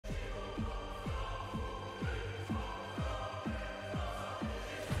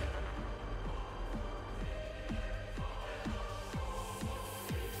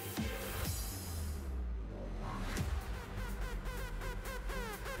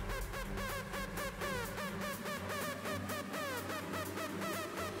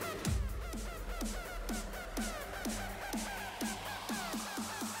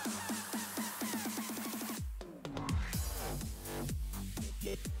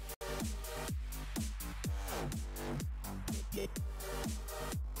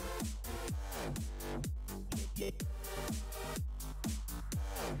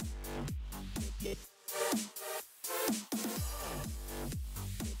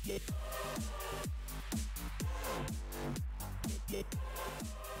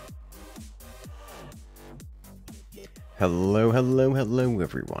Hello, hello, hello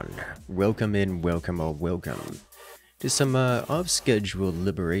everyone. Welcome in, welcome to some off-schedule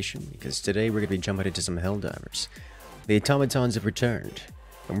liberation, because today we're going to be jumping into some Helldivers. The Automatons have returned,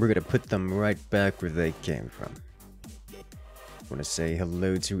 and we're going to put them right back where they came from. I want to say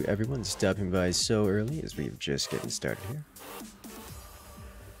hello to everyone stopping by so early as we're just getting started here.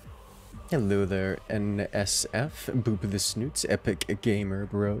 Hello there, NSF, Boop the Snoots, Epic Gamer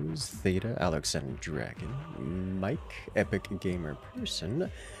Bros, Theta, Alexander Dragon, Mike, Epic Gamer Person,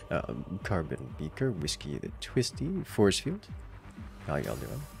 Carbon Beaker, Whiskey the Twisty, Forcefield. How y'all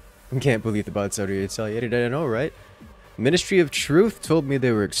doing? Can't believe the bots already retaliated, I know, right? Ministry of Truth told me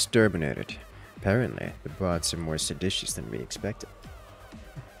they were exterminated. Apparently, the bots are more seditious than we expected.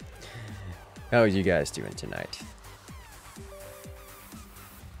 How are you guys doing tonight?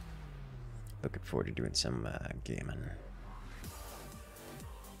 Looking forward to doing some gaming.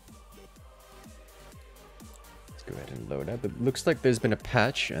 Let's go ahead and load up. It looks like there's been a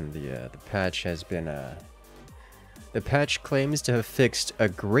patch, and the patch has been the patch claims to have fixed a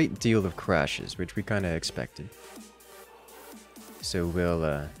great deal of crashes, which we kind of expected. So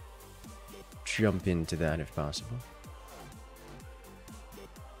we'll jump into that if possible.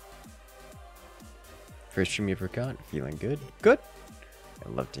 First stream you ever got? Feeling good? Good.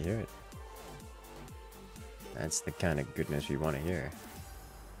 I'd love to hear it. That's the kind of goodness we want to hear.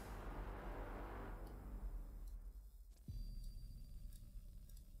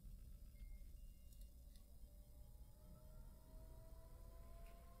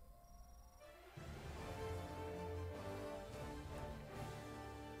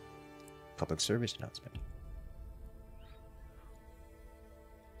 Public service announcement.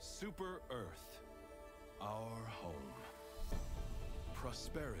 Super Earth, our home.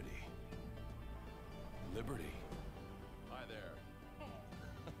 Prosperity. Liberty. Hi there.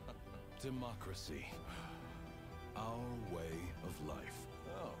 Democracy. Our way of life.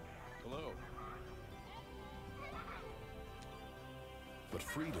 Oh, hello. But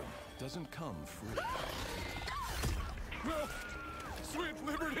freedom doesn't come free. No! Sweet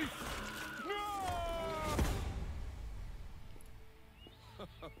liberty! No!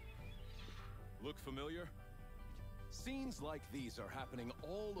 Look familiar? Scenes like these are happening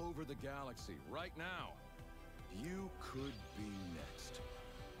all over the galaxy right now. You could be next.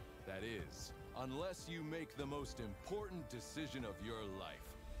 That is, unless you make the most important decision of your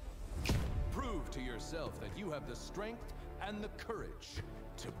life. Prove to yourself that you have the strength and the courage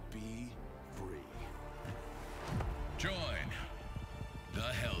to be free. Join the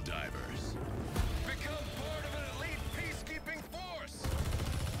Helldivers. Become part of an elite peacekeeping force.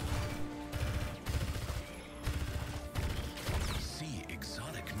 See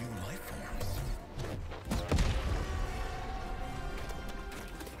exotic new life forms.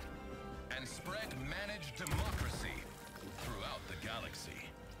 And spread managed democracy throughout the galaxy.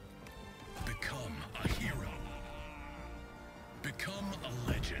 Become a hero. Become a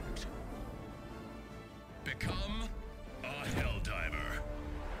legend. Become a Helldiver.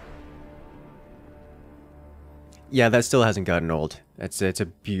 Yeah, that still hasn't gotten old. That's a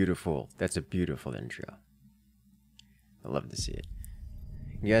beautiful intro. I love to see it.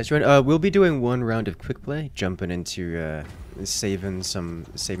 You guys join? We'll be doing one round of quick play, jumping into saving some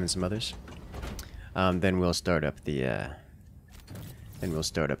others. Then we'll start up a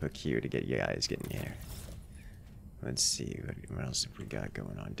queue to get you guys getting here. Let's see what else have we got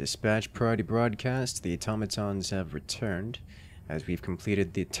going on. Dispatch priority broadcast. The Automatons have returned as we've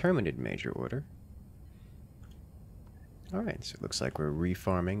completed the Terminated major order. All right, so it looks like we're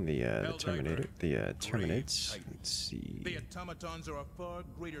refarming the Terminator, the Terminates. Let's see. The Automatons are a far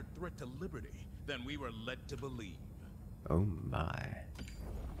greater threat to liberty than we were led to believe. Oh my.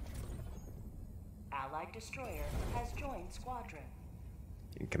 Allied destroyer has joined squadron.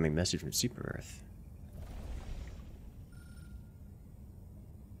 Incoming message from Super Earth.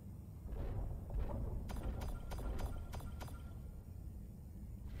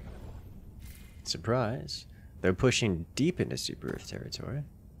 Surprise. They're pushing deep into Super Earth territory.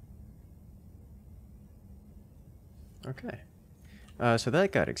 Okay. So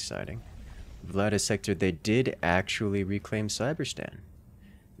that got exciting. Vladis sector, they did actually reclaim Cyberstan.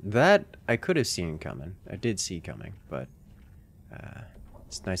 That I could have seen coming. I did see coming, but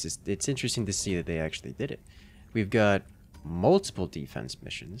it's nice. It's interesting to see that they actually did it. We've got multiple defense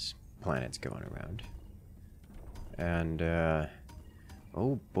missions, planets going around. And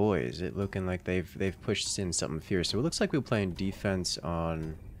oh boy, is it looking like they've pushed in something fierce. So it looks like we're playing defense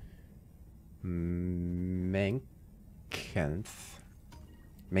on Menkenth.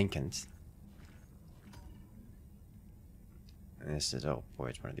 This is, oh boy,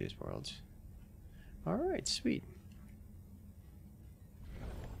 it's one of these worlds. Alright, sweet.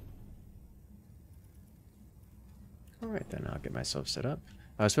 Alright then, I'll get myself set up.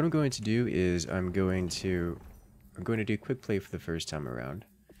 So what I'm going to do is I'm going to do quick play for the first time around.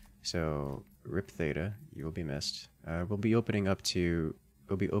 So rip Theta, you will be missed. We'll be opening up to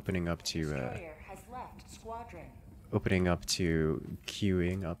Destroyer has left squadron. opening up to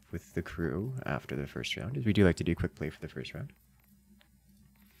queuing up with the crew after the first round, as we do like to do quick play for the first round.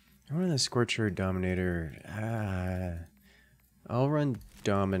 I run the Scorcher, Dominator. I'll run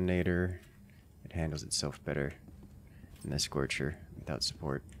Dominator. It handles itself better than the Scorcher without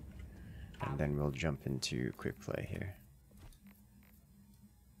support. And then we'll jump into quick play here.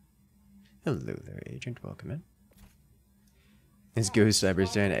 Hello there, Agent. Welcome in. It's Ghost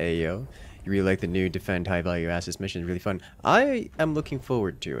Cyberstan AO. You really like the new Defend High Value Assets mission? It's really fun. I am looking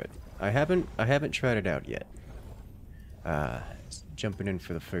forward to it. I haven't tried it out yet. Jumping in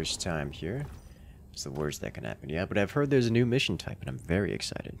for the first time here. It's the worst that can happen, yeah. But I've heard there's a new mission type, and I'm very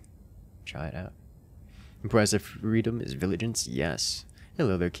excited. Try it out. Impressive freedom is vigilance, yes.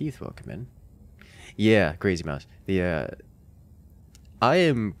 Hello there, Keith. Welcome in. Yeah, Crazy Mouse. I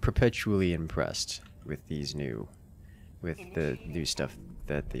am perpetually impressed with the new stuff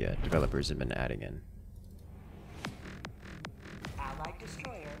that the developers have been adding in. Allied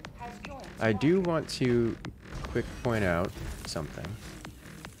destroyer has joined I do squadron. want to quick point out something.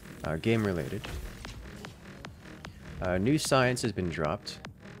 Game related. New science has been dropped.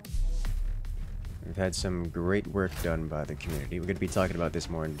 We've had some great work done by the community. We're going to be talking about this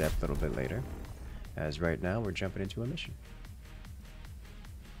more in depth a little bit later. As right now, we're jumping into a mission.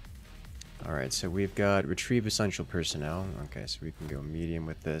 Alright, so we've got retrieve essential personnel. Okay, so we can go medium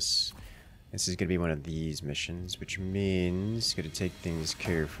with this. This is going to be one of these missions, which means going to take things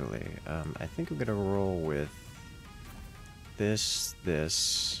carefully. I think I'm going to roll with this.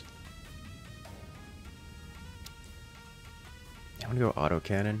 I want to go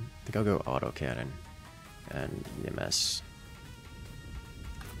autocannon. I think I'll go autocannon and EMS.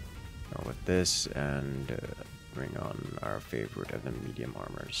 Roll with this and bring on our favorite of the medium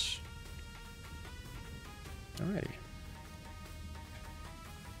armors. Alrighty.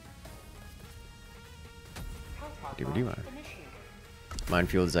 Do what do you want?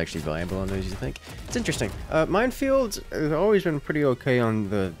 Minefield is actually valuable on those, you think? It's interesting. Minefield has always been pretty okay on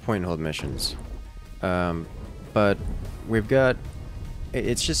the point and hold missions. But we've got...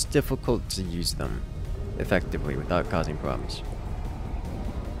 It's just difficult to use them effectively without causing problems.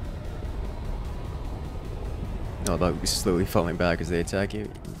 Although slowly falling back as they attack you.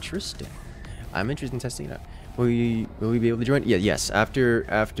 Interesting. I'm interested in testing it out. Will we be able to join? Yeah, yes.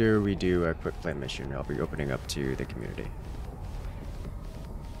 After we do a quick play mission, I'll be opening up to the community.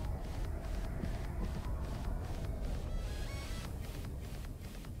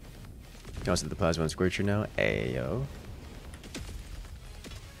 Also the Plasma Scorcher now. Ayo.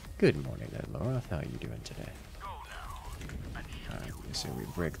 Good morning there, Laura. How are you doing today? Alright, so we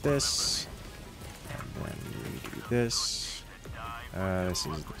break this. And then we do this. This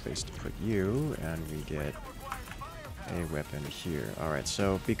is the place to put you, and we get a weapon here. Alright,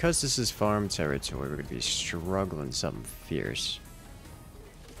 so because this is farm territory, we're going to be struggling something fierce.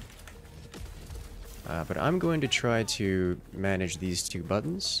 But I'm going to try to manage these two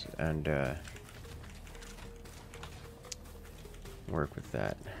buttons and work with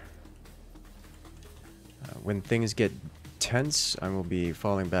that. When things get tense, I will be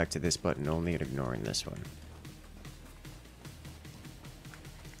falling back to this button only and ignoring this one.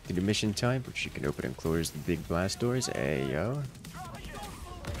 The new mission type, which you can open and close the big blast doors. Ayo.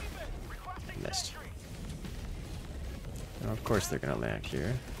 Missed. Now, of course they're gonna land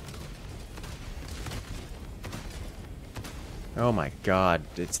here. Oh my god,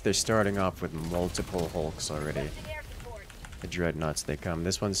 they're starting off with multiple Hulks already. The dreadnoughts they come.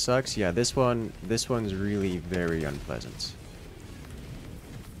 This one sucks. Yeah, this one's really very unpleasant.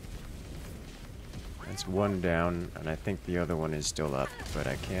 That's one down, and I think the other one is still up, but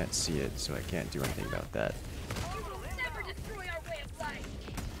I can't see it, so I can't do anything about that.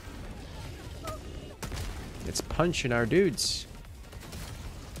 It's punching our dudes.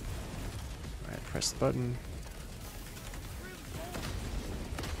 Alright, press the button.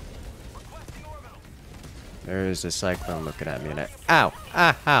 There's a cyclone looking at me, and ow!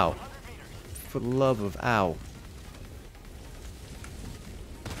 Ah, ow! For the love of ow.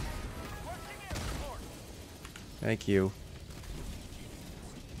 Thank you.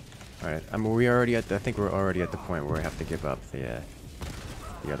 Alright, I think we're already at the point where I have to give up the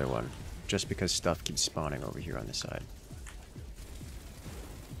other one. Just because stuff keeps spawning over here on the side.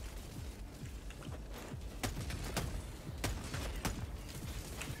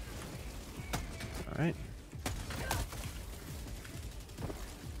 Alright.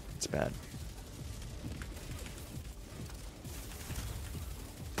 It's bad.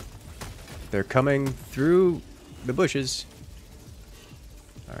 They're coming through the bushes.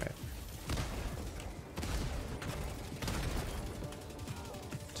 Alright.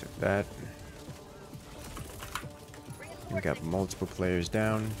 Took that. We got multiple players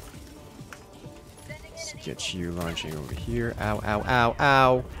down. Let's get you launching over here. Ow, ow, ow,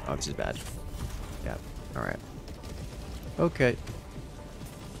 ow! Oh, this is bad. Yeah, alright. Okay.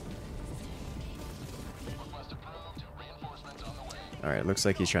 Alright, looks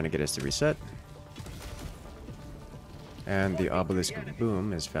like he's trying to get us to reset. And the obelisk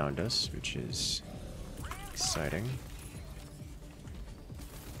boom has found us, which is exciting.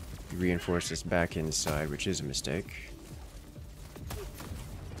 He reinforced us back inside, which is a mistake.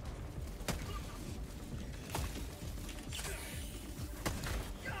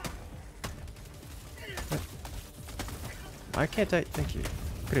 Why can't I? Thank you.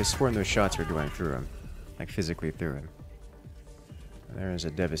 Could have sworn those shots were going through him. Like physically through him. There is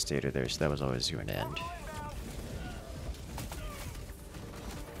a devastator there, so that was always going to end.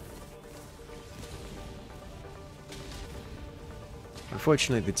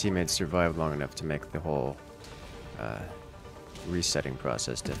 Unfortunately, the teammates survived long enough to make the whole resetting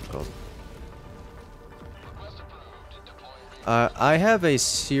process difficult. I have a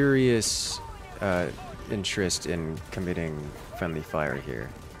serious interest in committing friendly fire here.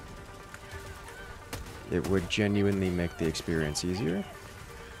 It would genuinely make the experience easier,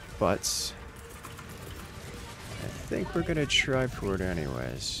 but I think we're gonna try for it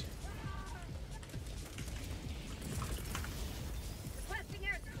anyways.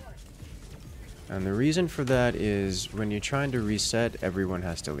 And the reason for that is when you're trying to reset, everyone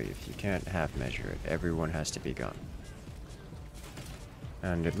has to leave. You can't half measure it. Everyone has to be gone.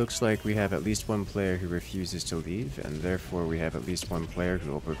 And it looks like we have at least one player who refuses to leave, and therefore we have at least one player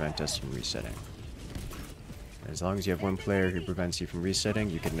who will prevent us from resetting. As long as you have one player who prevents you from resetting,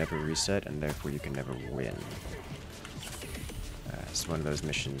 you can never reset, and therefore you can never win. It's one of those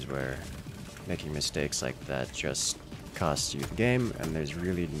missions where making mistakes like that just costs you the game, and there's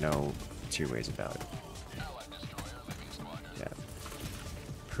really no two ways about it. Yeah.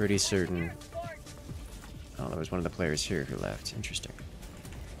 Pretty certain... Oh, there was one of the players here who left. Interesting.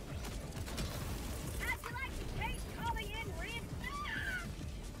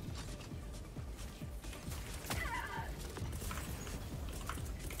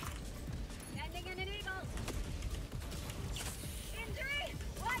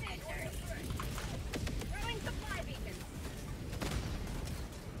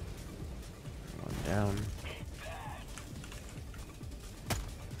 Down.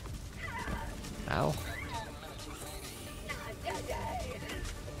 Ow.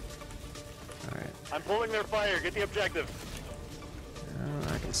 Alright. I'm pulling their fire. Get the objective.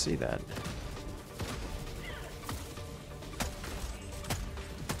 Oh, I can see that.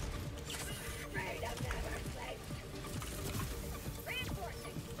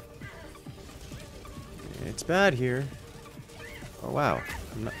 It's bad here. Oh wow,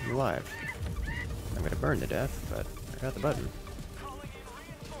 I'm alive. I'm gonna burn to death, but I got the button.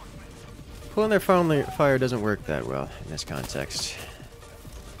 Pulling their fire doesn't work that well in this context.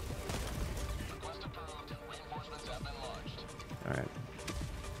 Alright.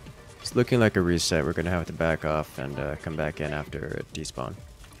 It's looking like a reset. We're gonna have to back off and come back in after despawn.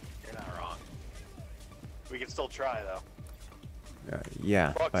 You're not wrong. We can still try, though.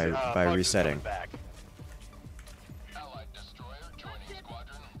 Yeah, by resetting. Back. Allied destroyer joining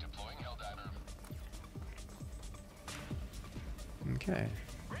squadron, deploying Helldiver. Okay.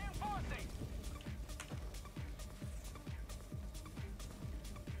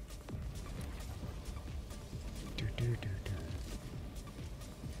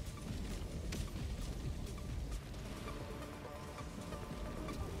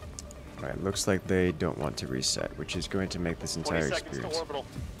 Alright, looks like they don't want to reset, which is going to make this entire 20 seconds experience. to orbital.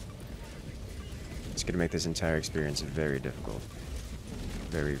 It's going to make this entire experience very difficult.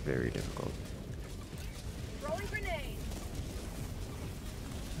 Very, very difficult. Throwing grenade.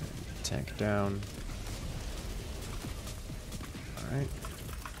 Tank down. Alright.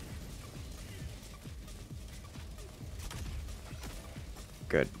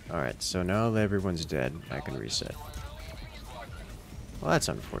 Good. Alright, so now that everyone's dead, I can reset. Well, that's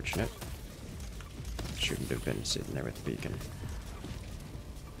unfortunate. Shouldn't have been sitting there with the beacon.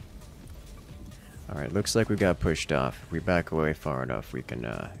 Alright, looks like we got pushed off. If we back away far enough, we can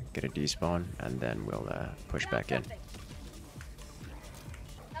get a despawn, and then we'll push back in.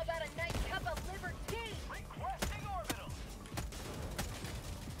 How about a nice cup of liberty? Requesting orbital.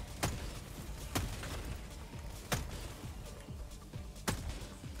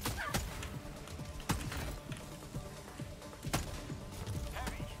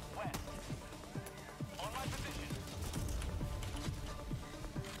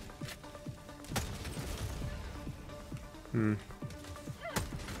 Hmm.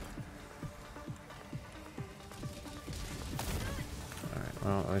 Alright,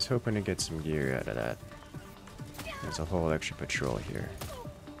 well, I was hoping to get some gear out of that. There's a whole extra patrol here.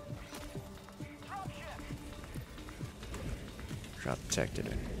 Drop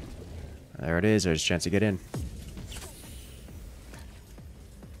detected. There it is, there's a chance to get in.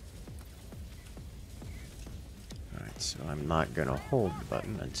 Alright, so I'm not gonna hold the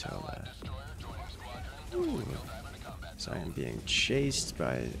button until so I am being chased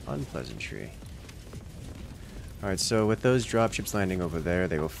by unpleasantry. Alright, so with those dropships landing over there,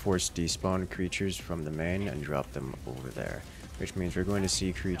 they will force despawn creatures from the main and drop them over there. Which means we're going to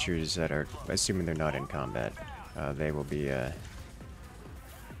see creatures that are, assuming they're not in combat, they will be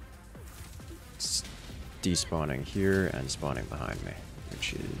despawning here and spawning behind me,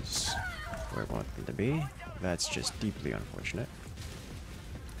 which is where I want them to be. That's just deeply unfortunate.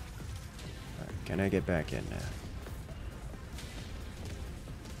 Alright, can I get back in now?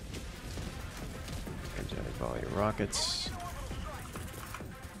 Volley your rockets.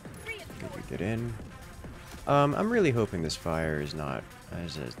 Good to get in. I'm really hoping this fire is not...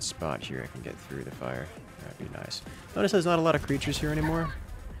 There's a spot here I can get through the fire. That'd be nice. Notice there's not a lot of creatures here anymore.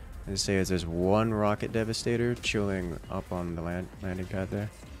 As say, there's one rocket devastator chilling up on the landing pad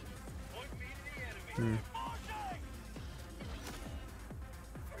there. Hmm.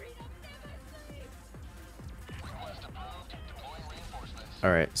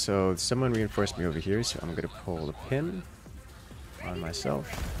 Alright, so someone reinforced me over here, so I'm gonna pull the pin on myself.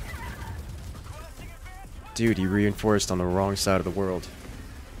 Dude, he reinforced on the wrong side of the world.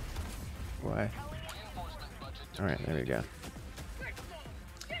 Why? Alright, there we go.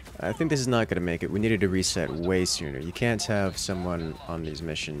 I think this is not gonna make it. We needed to reset way sooner. You can't have someone on these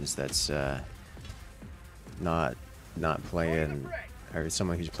missions that's not playing, or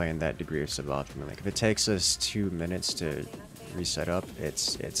someone who's playing that degree of suboptimal. Like, if it takes us 2 minutes to reset up,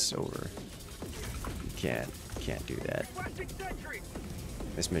 it's over. You can't do that.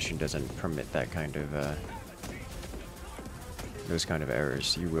 This mission doesn't permit that kind of those kind of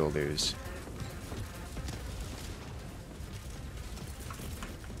errors. You will lose.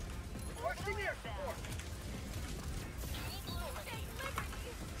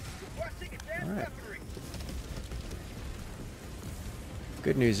 Alright.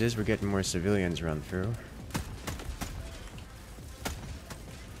 Good news is we're getting more civilians run through.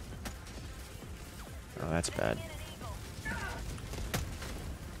 Oh, that's bad.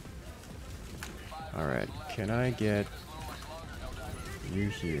 Alright, can I get you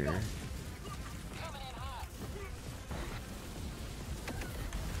here?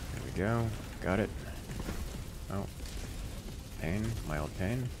 There we go. Got it. Oh. Pain. Mild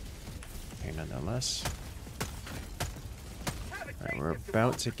pain. Pain nonetheless. Alright, we're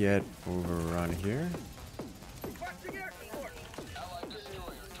about to get overrun here.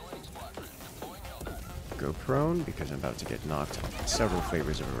 Go prone because I'm about to get knocked several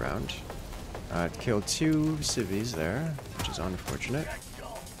flavors of a round. Killed 2 civvies there, which is unfortunate.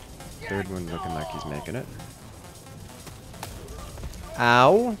 Third one looking like he's making it.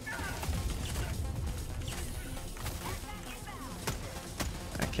 Ow!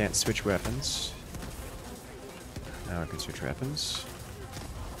 I can't switch weapons. Now I can switch weapons.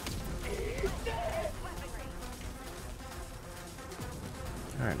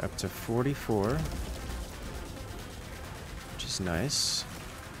 Alright, up to 44. Which is nice.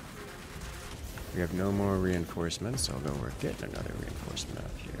 We have no more reinforcements, although we're getting another reinforcement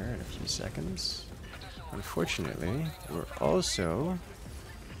up here in a few seconds. Unfortunately, we're also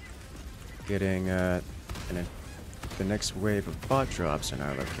getting the next wave of bot drops in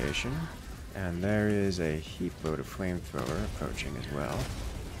our location, and there is a heap load of flamethrower approaching as well.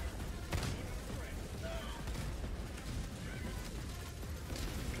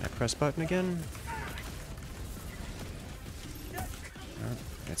 Can I press button again? Oh,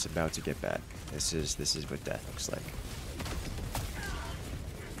 it's about to get bad. This is what death looks like.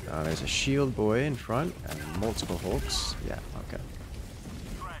 There's a shield boy in front and multiple hulks. Yeah, okay.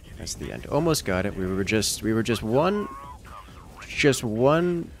 That's the end. Almost got it. We were just one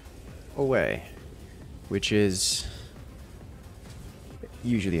away, which is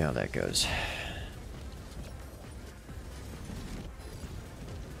usually how that goes.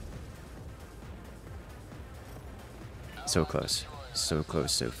 So close. So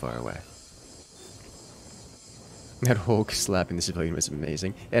close, so far away. That Hulk slapping the civilian was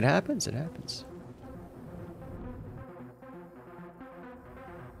amazing. It happens, it happens.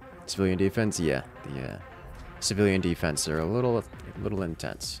 Civilian defense, yeah. The civilian defense are a little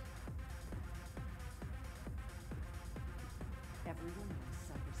intense.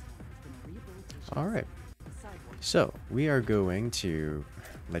 Alright. So, we are going to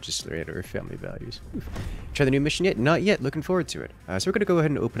legislate our family values. Oof. Try the new mission yet? Not yet. Looking forward to it. So we're going to go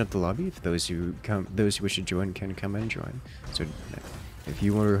ahead and open up the lobby. If those who wish to join can come and join. So, if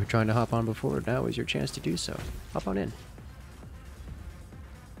you were trying to hop on before, now is your chance to do so. Hop on in.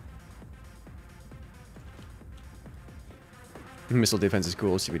 Missile defense is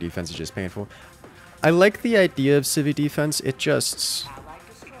cool. Civvy defense is just painful. I like the idea of civvy defense. It just...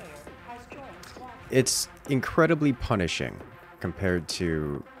 it's incredibly punishing compared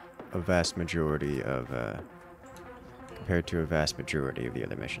to a vast majority of the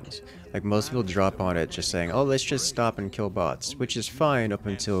other missions. Like, most people drop on it just saying, oh, let's just stop and kill bots, which is fine up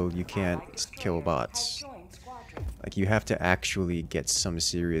until you can't kill bots. Like, you have to actually get some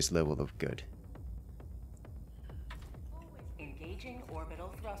serious level of good.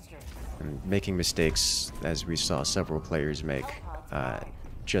 And making mistakes, as we saw several players make,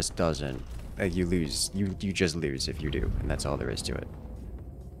 just doesn't... you lose. You just lose if you do, and that's all there is to it.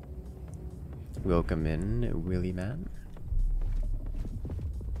 Welcome in, Willy Man.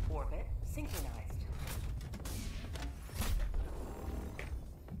 Orbit synchronized.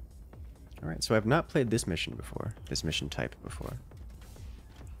 Alright, so I've not played this mission before. This mission type before.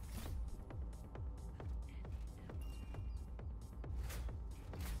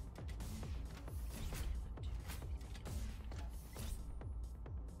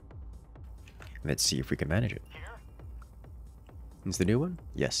 Let's see if we can manage it. Is the new one?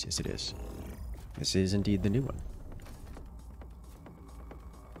 Yes, yes it is. This is indeed the new one.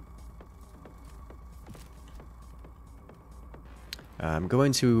 I'm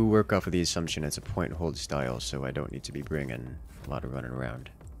going to work off of the assumption it's a point-hold style, so I don't need to be bringing a lot of running around.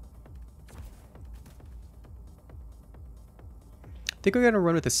 I think we're going to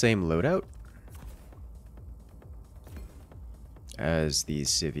run with the same loadout as the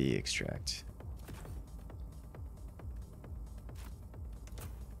Civvy extract.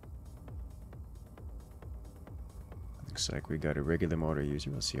 Looks like we got a regular motor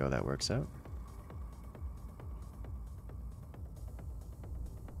user. We'll see how that works out.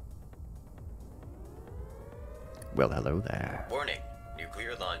 Well, hello there. Warning.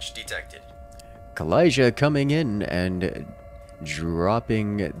 Nuclear launch detected. Kalijah coming in and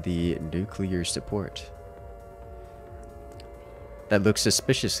dropping the nuclear support. That looks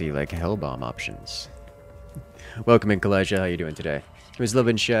suspiciously like Hellbomb options. Welcome in, Kalijah. How you doing today? Who's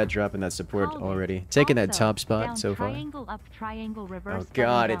loving Shad dropping that support already? Taking that top spot so far. Triangle up, triangle reverse. Oh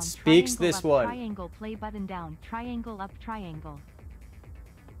god, it speaks this up, one. Triangle play button down. Triangle up, triangle.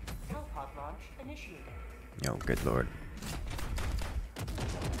 Hellpod launch initiated. Oh, good lord.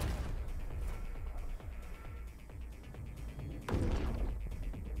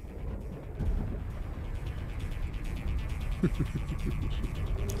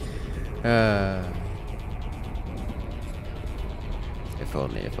 If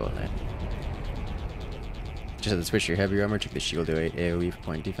only, if only. Just had to switch your heavy armor, took the shield to AoE for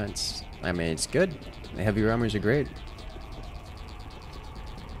point defense. I mean, it's good. The heavy armors are great.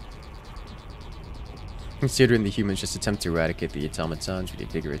 Considering the humans just attempt to eradicate the automatons with the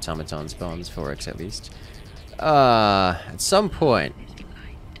bigger automaton spawns, 4x at least. At some point.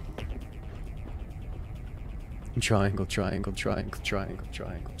 Triangle, triangle, triangle, triangle,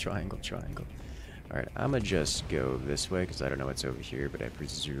 triangle, triangle, triangle. Alright, I'ma just go this way because I don't know what's over here, but I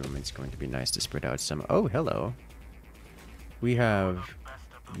presume it's going to be nice to spread out some. Oh, hello. We have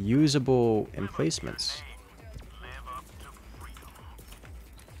usable emplacements.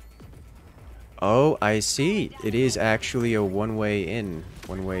 Oh, I see. It is actually a one-way in,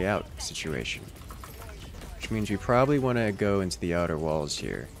 one-way out situation. Which means we probably want to go into the outer walls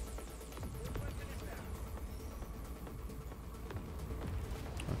here.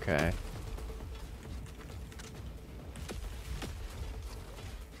 Okay.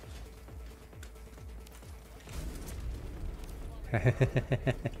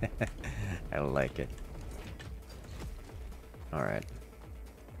 I like it. Alright.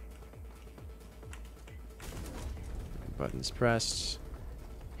 Buttons pressed.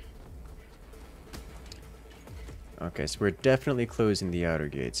 Okay, so we're definitely closing the outer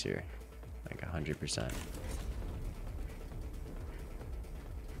gates here. Like 100%.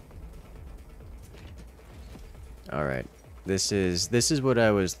 Alright. This is what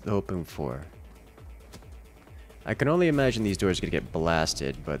I was hoping for. I can only imagine these doors are gonna get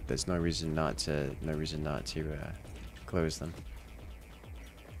blasted, but there's no reason not to close them.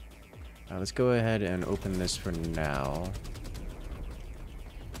 Let's go ahead and open this for now,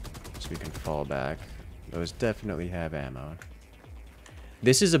 so we can fall back. Those definitely have ammo.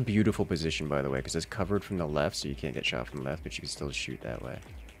 This is a beautiful position, by the way, because it's covered from the left, so you can't get shot from the left, but you can still shoot that way.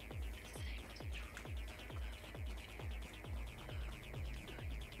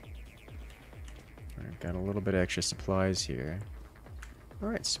 got a little bit of extra supplies here.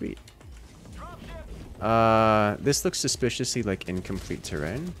 Alright, sweet. This looks suspiciously like incomplete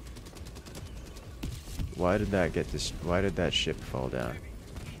terrain. Why did that get this? Why did that ship fall down?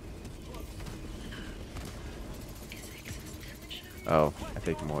 Oh, I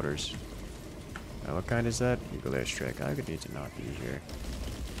think mortars. What kind is that? Eagle airstrike. I could need to not be here.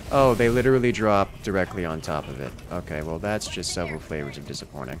 Oh, they literally drop directly on top of it. Okay, well that's just several flavors of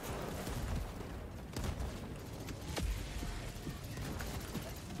disappointing.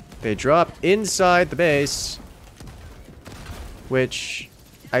 They drop inside the base, which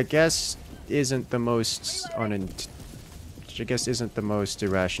I guess isn't the most isn't the most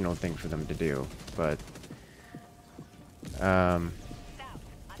irrational thing for them to do, but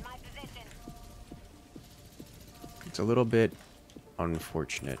it's a little bit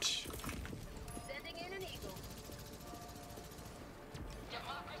unfortunate.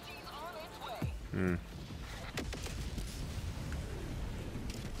 Hmm.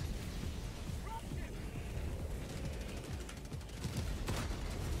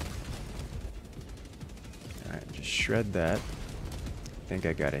 Alright, just shred that. I think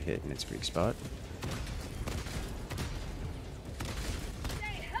I got a hit in its weak spot.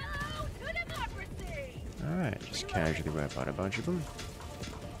 Alright, just casually wipe out a bunch of them.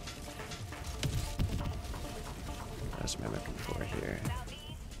 That's what I'm looking for here.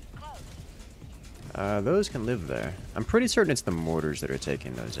 Those can live there. I'm pretty certain it's the mortars that are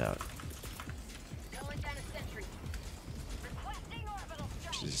taking those out.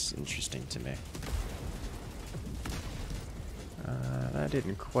 Which is interesting to me. That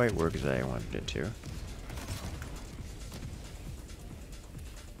didn't quite work as I wanted it to.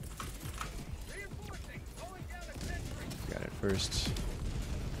 Got it first.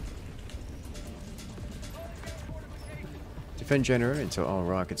 Defend generator until all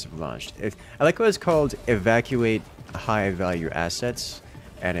rockets have launched. I like what it's called evacuate high value assets,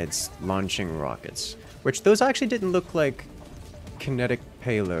 and it's launching rockets. Which those actually didn't look like kinetic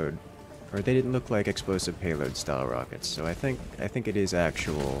payload, or they didn't look like explosive payload style rockets. So I think it is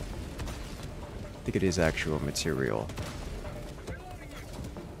actual. I think it is actual material.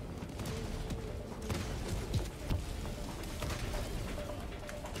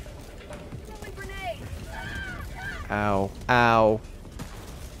 Ow. Ow.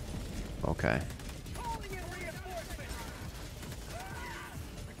 Okay.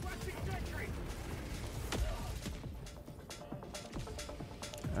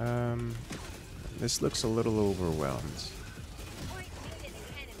 This looks a little overwhelmed.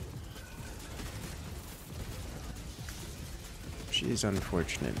 Which is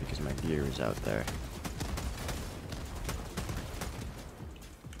unfortunate because my gear is out there.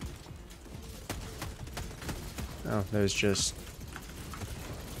 Oh, there's just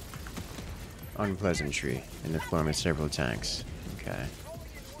unpleasantry in the form of several tanks. Okay.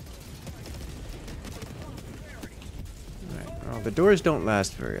 Alright, well, the doors don't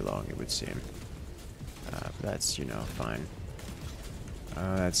last very long, it would seem. But that's, you know, fine.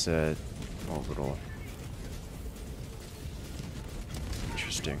 That's a orbital.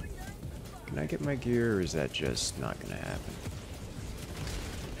 Interesting. Can I get my gear, or is that just not gonna happen?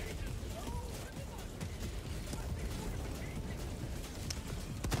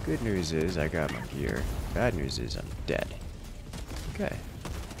 Good news is I got my gear. Bad news is I'm dead. Okay.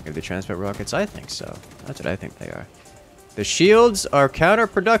 Are they transport rockets? I think so. That's what I think they are. The shields are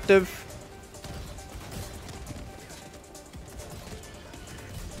counterproductive.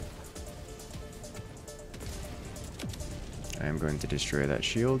 I am going to destroy that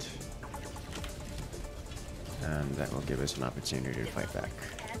shield. And that will give us an opportunity to fight back.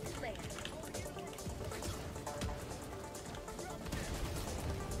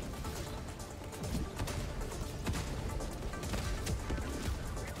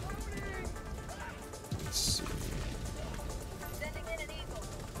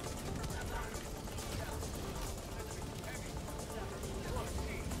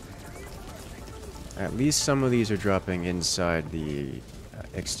 At least some of these are dropping inside the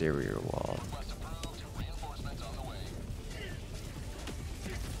exterior wall.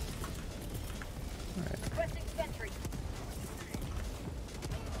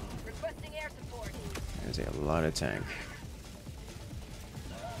 There's a lot of tank.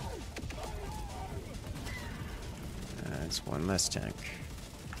 That's one less tank.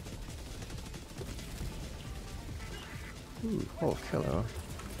 Ooh, Hulk, hello.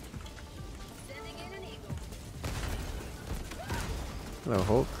 Hello,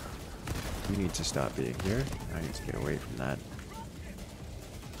 Hulk. You need to stop being here. I need to get away from that.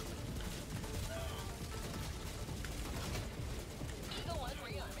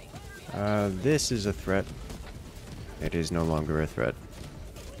 This is a threat. It is no longer a threat.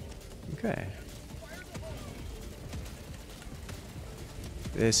 Okay.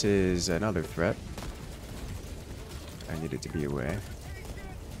 This is another threat. I need it to be away.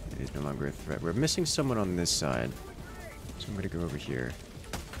 It is no longer a threat. We're missing someone on this side. So I'm gonna go over here.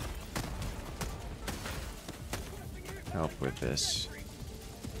 Help with this.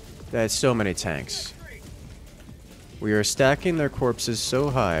 That's so many tanks. We are stacking their corpses so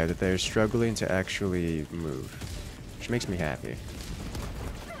high that they're struggling to actually move. Which makes me happy.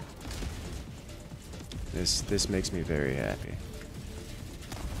 This makes me very happy.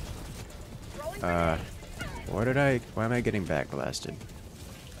 Why am I getting backblasted?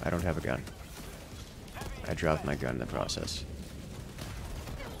 I don't have a gun. I dropped my gun in the process.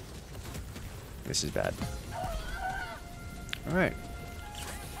 This is bad. Alright.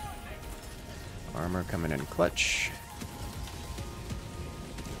 Armor coming in clutch.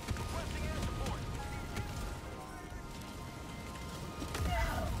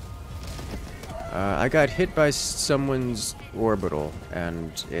 I got hit by someone's orbital,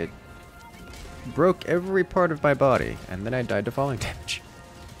 and it broke every part of my body, and then I died to falling damage.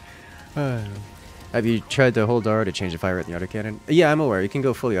 Have you tried to hold R to change the fire rate in the autocannon? Yeah, I'm aware. You can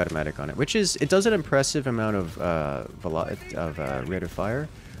go fully automatic on it, which is, it does an impressive amount of rate of fire,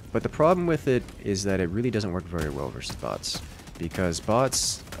 but the problem with it is that it really doesn't work very well versus bots, because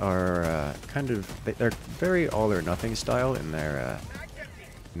bots are they're very all or nothing style in their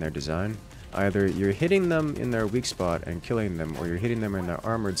design. Either you're hitting them in their weak spot and killing them, or you're hitting them in their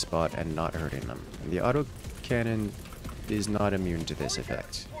armored spot and not hurting them. And the autocannon is not immune to this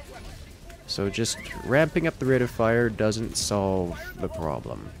effect. So just ramping up the rate of fire doesn't solve the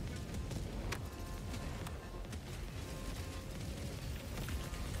problem.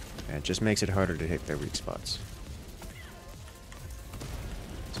 And it just makes it harder to hit their weak spots.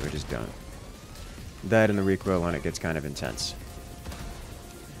 So we just don't. That and the recoil on it gets kind of intense.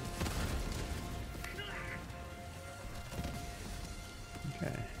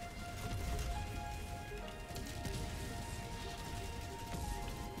 Okay.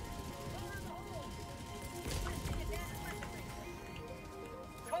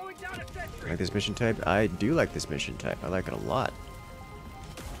 Like this mission type? I do like this mission type. I like it a lot.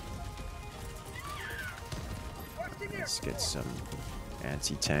 Let's get some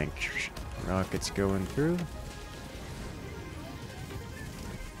anti-tank rockets going through.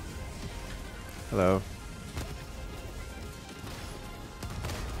 Hello.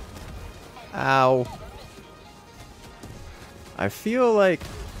 Ow. I feel like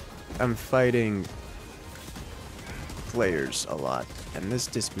I'm fighting players a lot, and this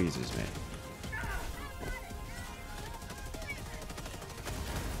displeases me.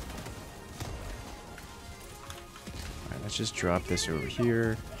 Alright, let's just drop this over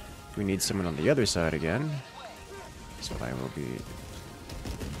here. We need someone on the other side again, so I will be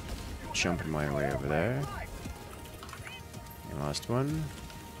jumping my way over there. I lost one.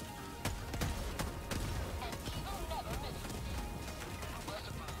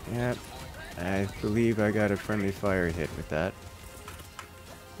 Yep, I believe I got a friendly fire hit with that.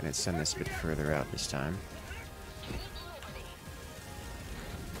 And it sent this a bit further out this time.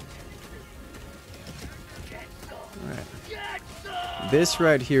 Alright. This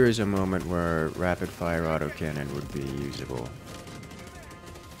right here is a moment where rapid fire autocannon would be usable.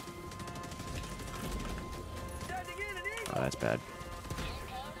 Oh, that's bad.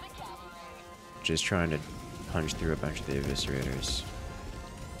 Just trying to punch through a bunch of the eviscerators.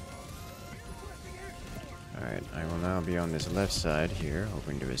 Alright, I will now be on this left side here,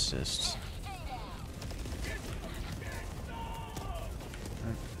 hoping to assist.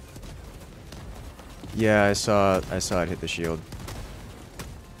 Yeah, I saw it hit the shield.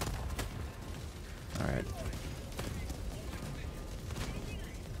 Alright.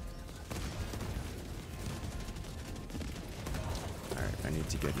 Alright, I need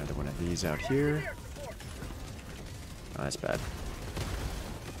to get another one of these out here. Oh, that's bad.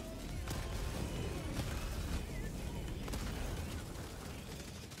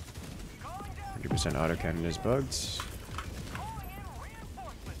 100% autocannon is bugged.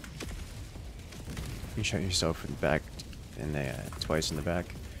 You shot yourself in the back, twice in the back.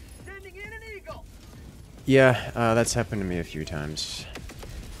 Yeah, that's happened to me a few times.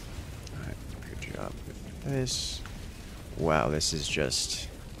 Alright, good job with this. Wow, this is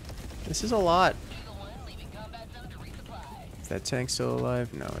a lot. Is that tank still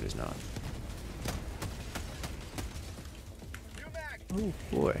alive? No, it is not. Oh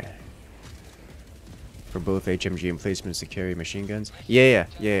boy. For both HMG emplacements to carry machine guns. Yeah.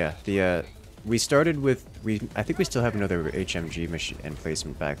 The we started with I think we still have another HMG mission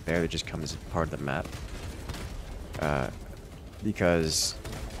emplacement back there that just comes as part of the map. Because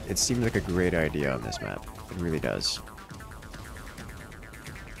it seems like a great idea on this map. It really does.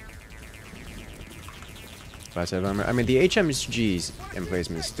 5 set of armor. I mean, the HMG's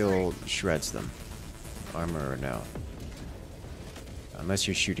emplacement still shreds them. Armor or no. Unless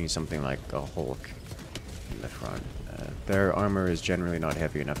you're shooting something like a Hulk in the front. Their armor is generally not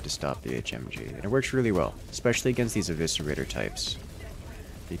heavy enough to stop the HMG. And it works really well, especially against these Eviscerator types.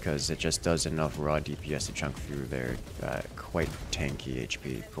 Because it just does enough raw DPS to chunk through their quite tanky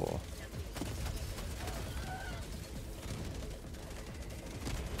HP pool.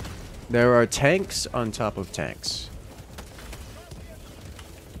 There are tanks on top of tanks.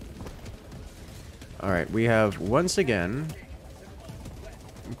 Alright, we have once again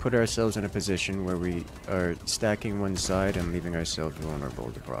put ourselves in a position where we are stacking one side and leaving ourselves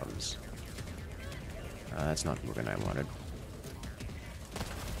vulnerable to problems. That's not the movement I wanted.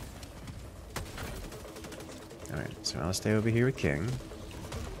 Alright, so I'll stay over here with King.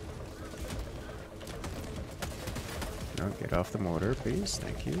 No, get off the mortar, please.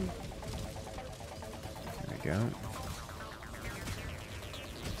 Thank you. There we go.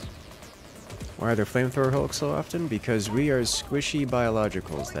 Why are there flamethrower hulks so often? Because we are squishy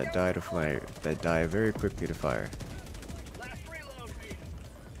biologicals that die to fire, that die very quickly to fire.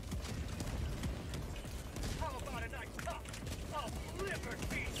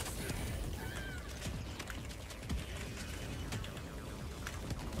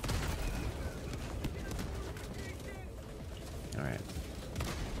 Alright.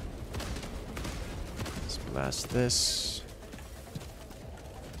 Let's blast this.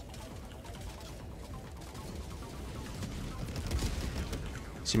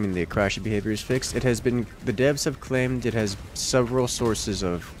 Assuming the crashy behavior is fixed, it has been, the devs have claimed it has several sources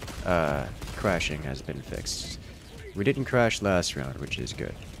of crashing has been fixed. We didn't crash last round, which is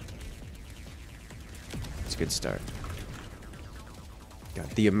good. It's a good start. God,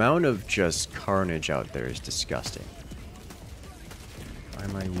 the amount of just carnage out there is disgusting. Why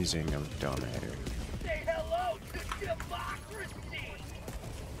am I using a Dominator? Say hello to democracy.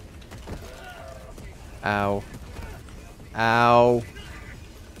 Ow. Ow.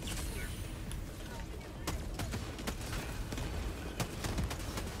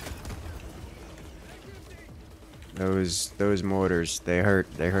 Those mortars, they hurt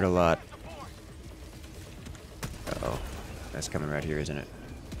a lot. Uh-oh. That's coming right here, isn't it?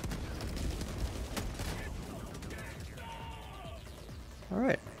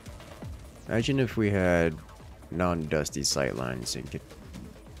 Alright. Imagine if we had non-dusty sightlines and could...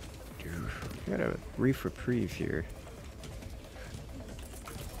 We got a brief reprieve here.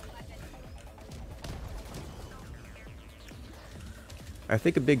 I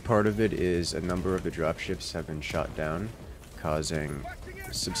think a big part of it is a number of the dropships have been shot down, causing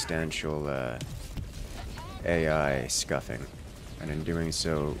substantial AI scuffing, and in doing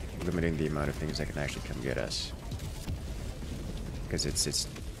so, limiting the amount of things that can actually come get us. Because it's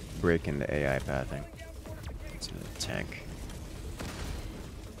breaking the AI pathing. It's in the tank.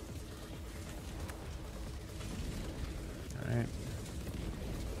 Alright.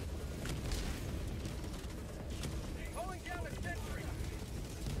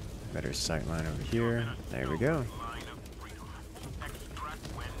 Better sightline over here. There we go.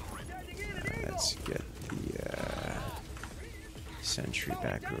 Let's get the sentry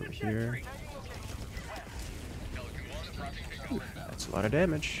back over here. Ooh, that's a lot of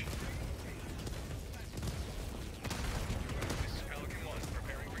damage.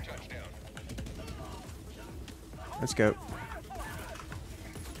 Let's go.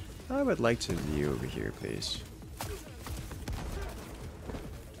 I would like to view over here, please.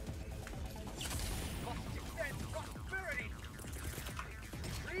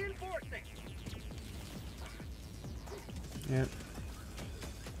 Yep.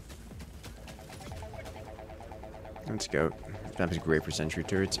 Let's go. That is great for sentry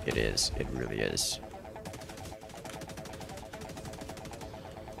turrets. It is. It really is.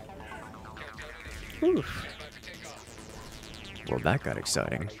 Whew. Well, that got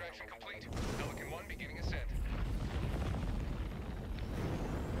exciting.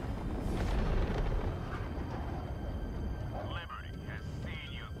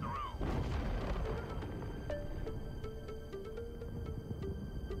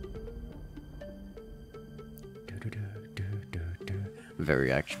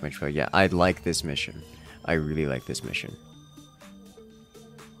 Very action much. Yeah, I like this mission. I really like this mission.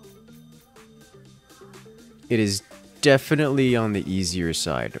 It is definitely on the easier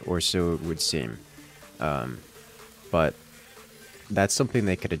side, or so it would seem. But that's something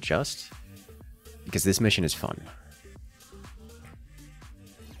they could adjust. Because this mission is fun.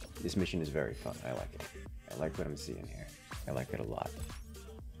 This mission is very fun. I like it. I like what I'm seeing here. I like it a lot.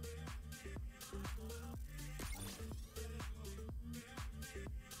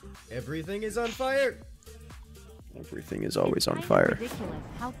 Everything is on fire! Everything is always on It's fire. ridiculous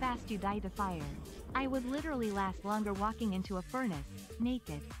how fast you die to fire. I would literally last longer walking into a furnace,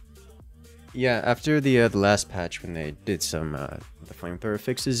 naked. Yeah, after the last patch when they did some the flamethrower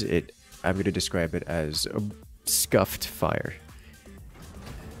fixes, I'm gonna describe it as a scuffed fire.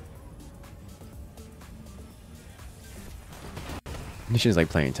 Mission is like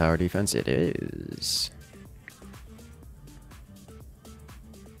playing tower defense. It is.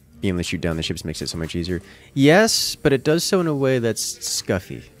 Being able to shoot down the ships makes it so much easier. Yes, but it does so in a way that's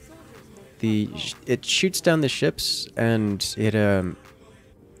scuffy. It shoots down the ships and it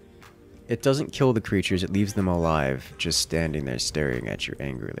doesn't kill the creatures. It leaves them alive, just standing there staring at you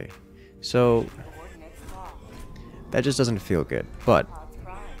angrily. So that just doesn't feel good. But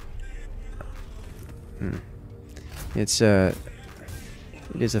it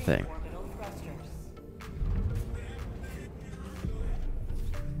is a thing.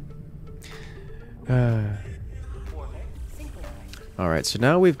 Alright, so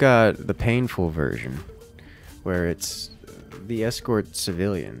now we've got the painful version, where it's the escort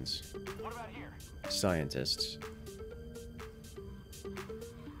civilians, scientists.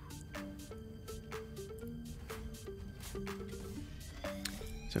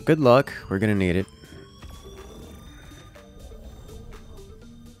 So good luck, we're gonna need it.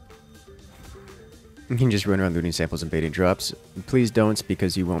 You can just run around looting samples and baiting drops. Please don't,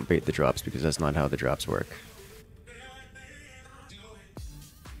 because you won't bait the drops, because that's not how the drops work.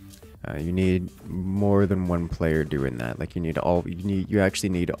 You need more than one player doing that. Like you actually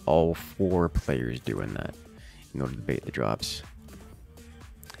need all 4 players doing that in order to bait the drops.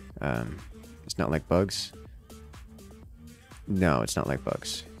 It's not like bugs. No, it's not like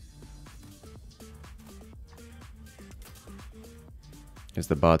bugs. Because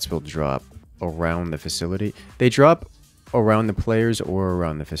the bots will drop around the facility. They drop around the players or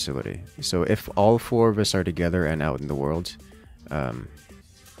around the facility. So if all 4 of us are together and out in the world,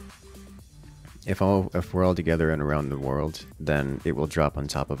 if we're all together and around the world, then it will drop on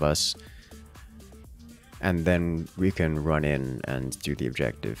top of us, and then we can run in and do the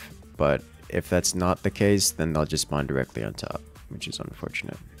objective. But if that's not the case, then they'll just spawn directly on top, which is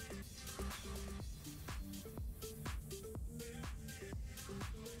unfortunate.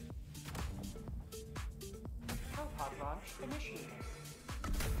 Pod launch initiated.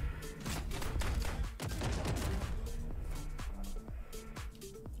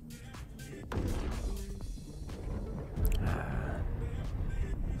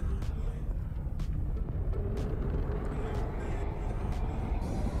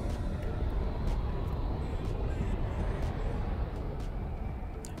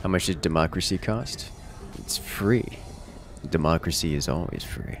 How much does democracy cost? It's free. Democracy is always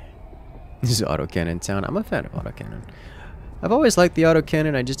free. This is Autocannon Town. I'm a fan of Autocannon. I've always liked the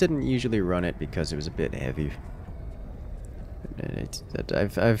Autocannon. I just didn't usually run it because it was a bit heavy.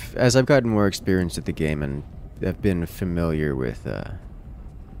 As I've gotten more experience with the game and I've been familiar with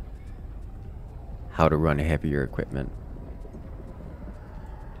how to run heavier equipment.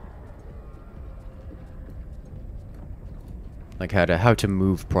 Like how to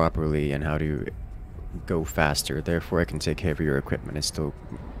move properly and how to go faster. Therefore, I can take heavier equipment and still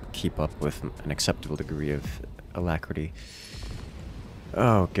keep up with an acceptable degree of alacrity.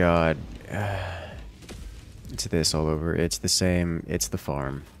 Oh god. It's this all over. It's the same. It's the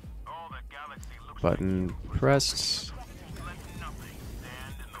farm. Button pressed.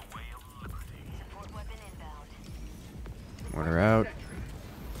 Mortar out.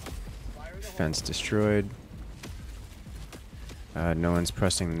 Fence destroyed. No one's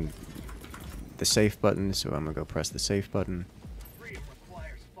pressing the safe button, so I'm gonna go press the safe button.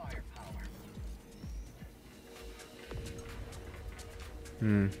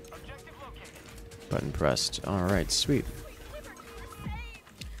 Button pressed. Alright, sweet.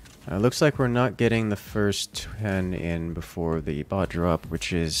 Looks like we're not getting the first 10 in before the bot drop,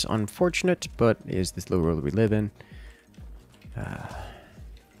 which is unfortunate, but is this little world we live in.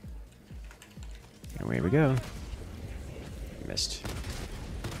 Away we go. Missed.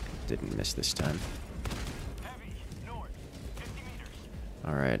 Didn't miss this time.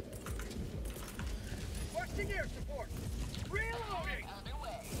 Alright.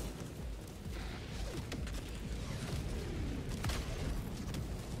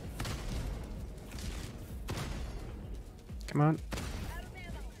 Come on.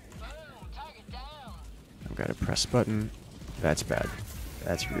 I've got to press button. That's bad.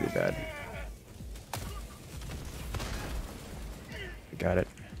 That's really bad.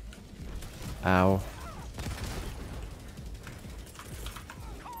 Ow.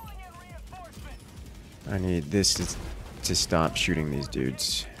 I need this to stop shooting these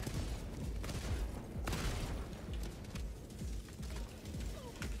dudes.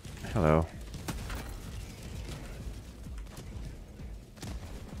 Hello.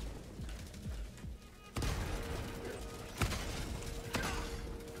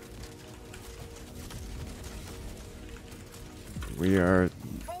 We are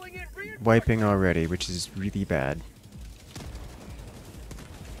wiping already, which is really bad.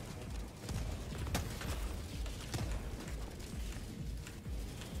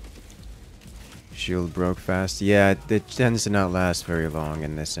 Shield broke fast. Yeah, it tends to not last very long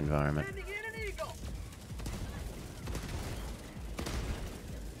in this environment.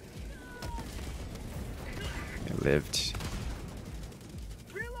 It lived.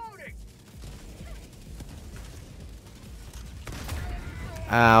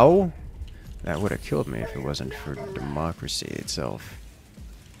 Ow! That would have killed me if it wasn't for democracy itself.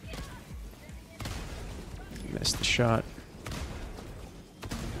 Missed the shot.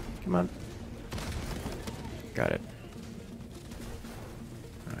 Come on. Got it.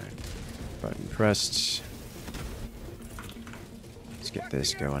 Alright. Button pressed. Let's get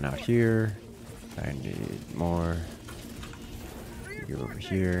this going out here. I need more. You over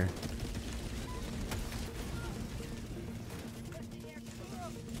here.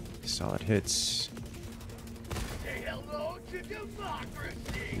 Solid hits.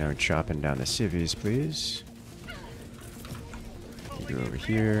 No chopping down the civvies, please. You go over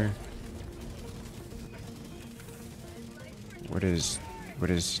here. What is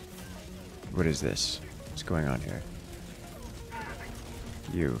this? What's going on here?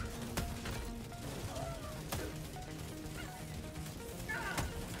 You.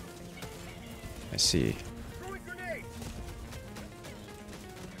 I see.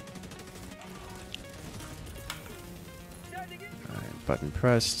 Alright, button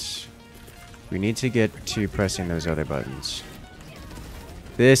pressed. We need to get to pressing those other buttons.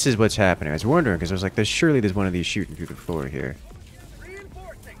 This is what's happening. I was wondering because I was like, surely there's one of these shooting through the floor here.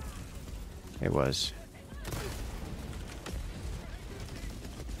 It was.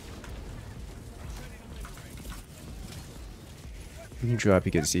 You drop,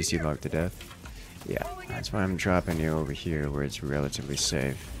 you get CC locked to death. Yeah, that's why I'm dropping you over here where it's relatively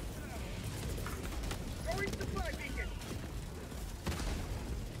safe.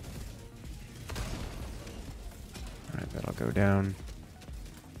 Alright, that'll go down.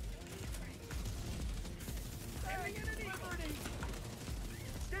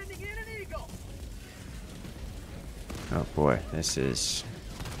 Oh boy, this is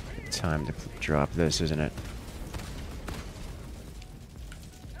time to drop this, isn't it?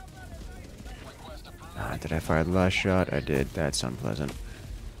 Ah, did I fire the last shot? I did. That's unpleasant.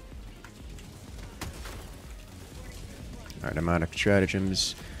 Alright, I'm out of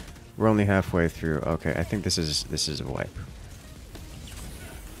stratagems. We're only halfway through. Okay, I think this is a wipe.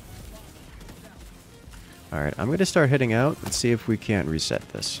 Alright, I'm gonna start heading out. Let's see if we can't reset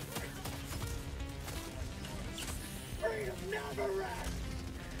this.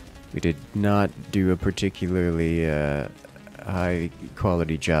 We did not do a particularly high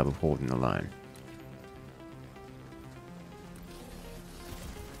quality job of holding the line.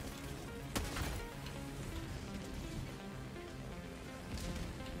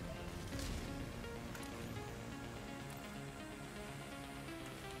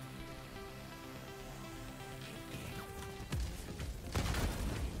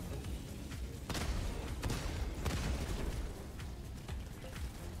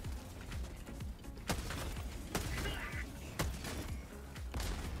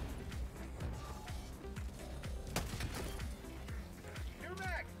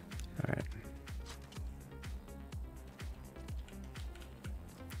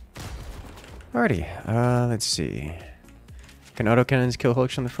 Alrighty, let's see. Can autocannons kill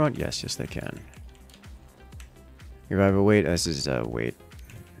hulks on the front? Yes, yes they can. Revival weight, this is weight.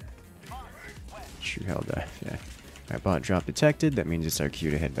 Shoot Helldive, yeah. Alright, bot drop detected, that means it's our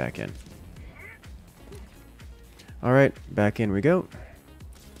cue to head back in. Alright, back in we go.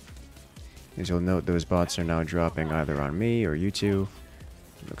 As you'll note, those bots are now dropping either on me or you two.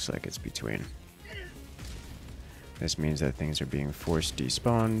 Looks like it's between. This means that things are being forced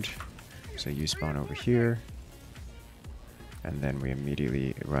despawned. So you spawn over here, and then we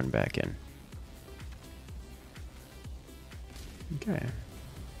immediately run back in. Okay.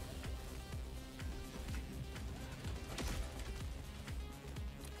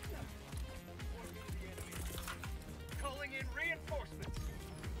 Calling in reinforcements.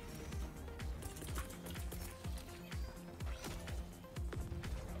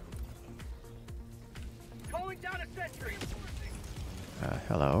 down a sentry.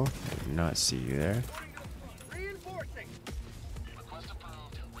 Hello. I did not see you there. Reinforcing. Request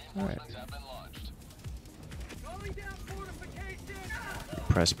approved. Alright. Reinforcements have been launched. Calling down fortification.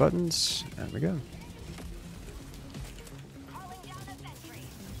 Press buttons. There we go. Calling down a sentry.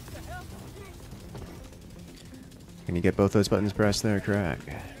 Can you get both those buttons pressed there, Craig?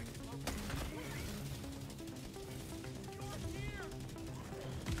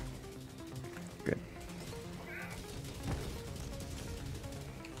 Good.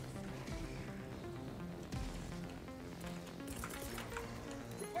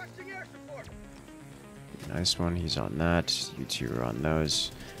 Requesting air support. Nice one. He's on that. You two are on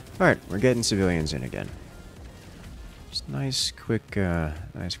those. Alright, we're getting civilians in again. Just nice quick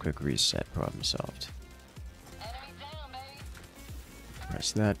reset. Problem solved. Enemy down, baby.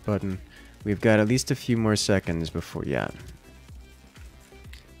 Press that button. We've got at least a few more seconds before,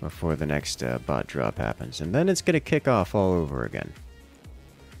 before the next bot drop happens. And then it's going to kick off all over again.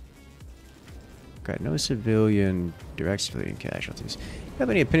 Got no direct civilian casualties. Have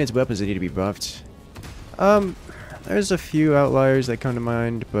any opinions of weapons that need to be buffed? There's a few outliers that come to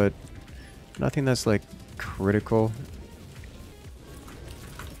mind, but nothing that's like critical.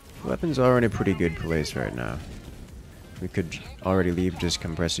 Weapons are in a pretty good place right now. We could already leave, just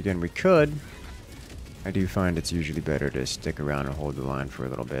compress again. We could. I do find it's usually better to stick around and hold the line for a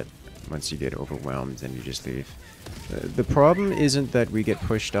little bit. Once you get overwhelmed, then you just leave. The problem isn't that we get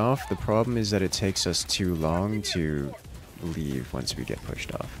pushed off. The problem is that it takes us too long to leave once we get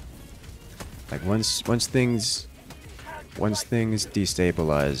pushed off. Like once things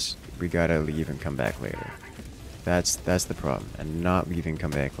destabilize, we gotta leave and come back later. That's the problem. And not leaving,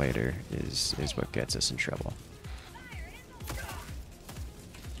 come back later is what gets us in trouble.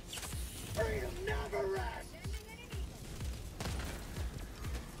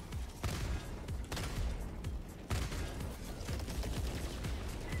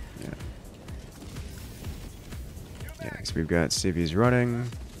 Yeah, so we've got civvies running,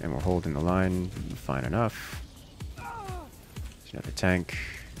 and we're holding the line fine enough. There's another tank.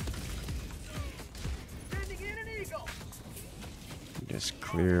 Just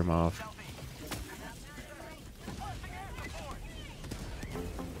clear them off.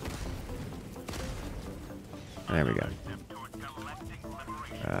 There we go.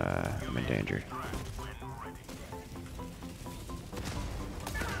 I'm in danger.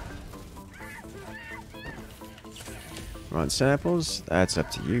 On samples, that's up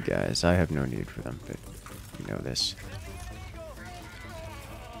to you guys. I have no need for them, but you know this.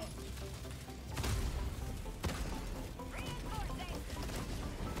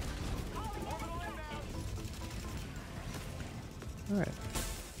 Alright.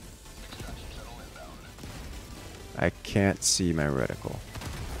 I can't see my reticle.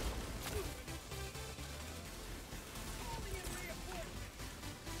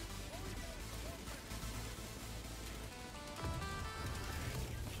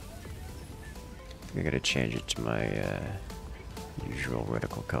 I gotta change it to my usual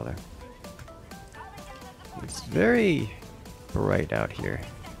reticle color. It's very bright out here.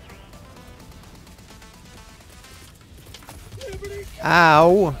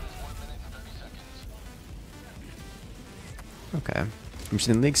 Ow! Okay. You've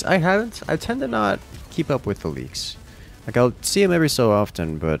seen leaks? I haven't. I tend to not keep up with the leaks. Like, I'll see them every so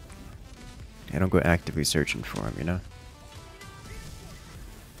often, but I don't go actively searching for them, you know?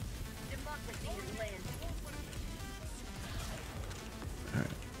 Alright.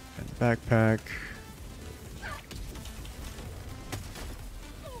 Backpack.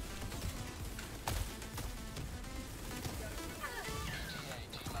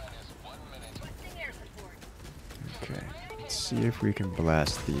 Okay. Let's see if we can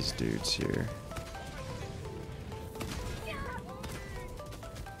blast these dudes here.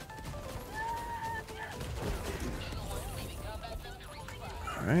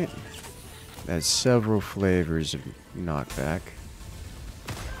 Alright. That's several flavors of knockback.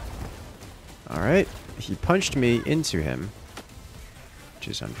 Alright. He punched me into him, which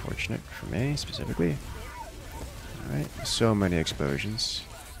is unfortunate for me, specifically. Alright. So many explosions.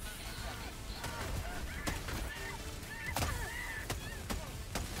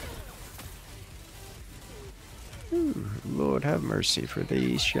 Ooh, Lord have mercy, for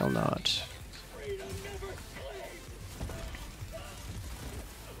these shall not.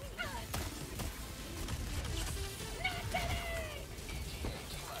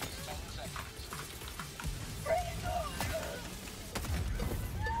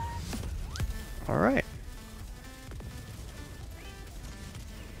 Alright.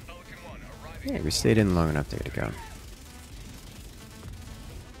 Yeah, we stayed in long enough to get it going.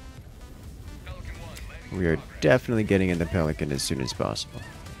 We are definitely getting in the Pelican as soon as possible.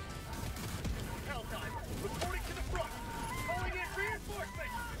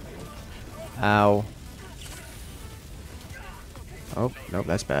 Ow. Oh, nope,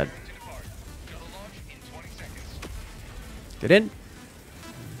 that's bad. Get in.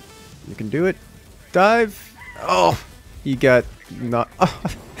 You can do it. Dive. Oh, he got not. Oh,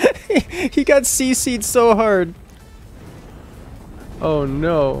 he got CC'd so hard. Oh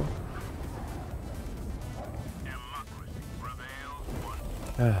no.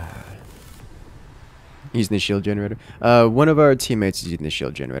 Using the shield generator. One of our teammates is using the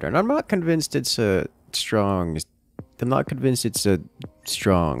shield generator, and I'm not convinced it's a strong. I'm not convinced it's a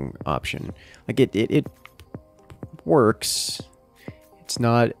strong option. Like it works. It's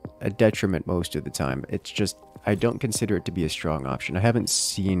not a detriment most of the time. It's just I don't consider it to be a strong option. I haven't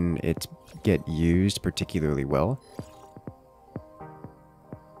seen it get used particularly well.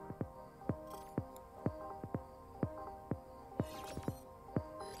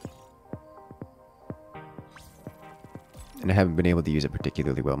 And I haven't been able to use it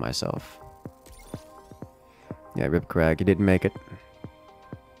particularly well myself. Yeah, Rip Crag, he didn't make it.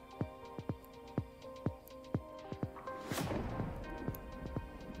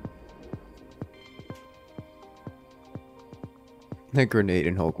 That grenade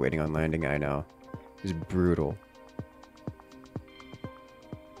and Hulk waiting on landing, I know. Is brutal.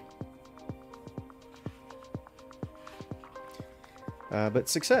 But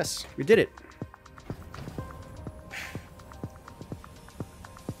success! We did it!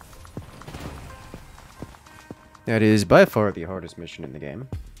 That is by far the hardest mission in the game.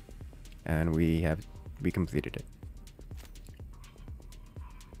 And we completed it.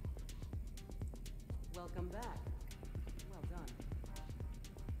 Welcome back. Well done.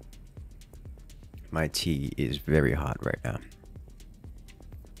 My tea is very hot right now.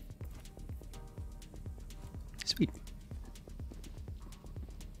 Sweet.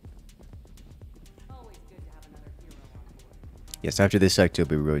 Always good to have another hero on board. Yes, after this sect, you'll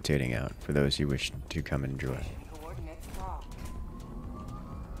be rotating out for those who wish to come and enjoy. Coordinates locked.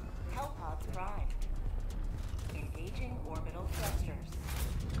 Hellpods prime. Engaging orbital thrusters.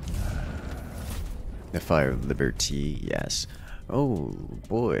 The Fire of Liberty, yes. Oh,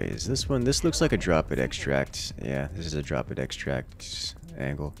 boys, this looks like a drop-it extract. Yeah, this is a drop-it extract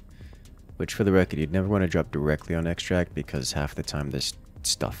angle. Which, for the record, you'd never want to drop directly on extract because half the time there's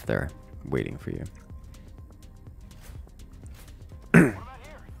stuff there waiting for you.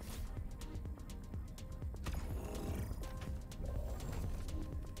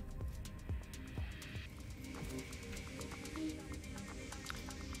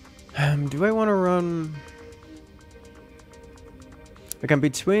 Do I want to run... Like, I'm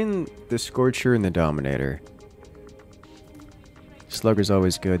between the Scorcher and the Dominator. Slugger's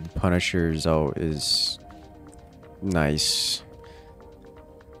always good. Punisher's always nice.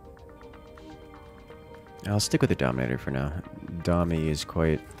 I'll stick with the Dominator for now. Domi is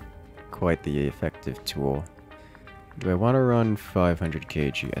quite the effective tool. Do I want to run 500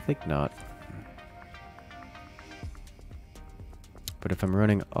 kg? I think not. But if I'm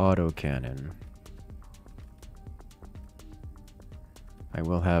running autocannon, I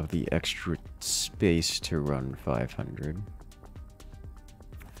will have the extra space to run 500.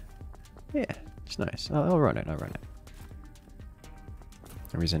 Yeah, it's nice. I'll run it. I'll run it.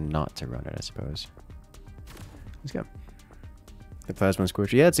 No reason not to run it, I suppose. Let's go. The plasma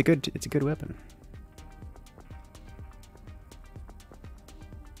scorcher. Yeah, it's a good weapon.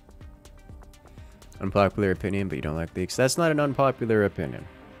 Unpopular opinion, but you don't like leaks. That's not an unpopular opinion.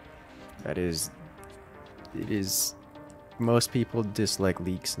 That is... It is... Most people dislike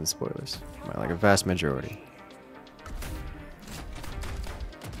leaks and spoilers. Well, like a vast majority.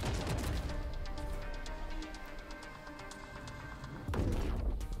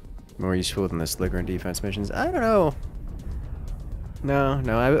 More useful than the Slugger and defense missions? I don't know.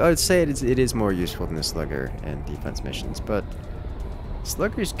 No, I would say it is more useful than the Slugger and defense missions, but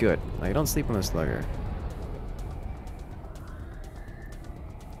Slugger's good. Like, don't sleep on the Slugger.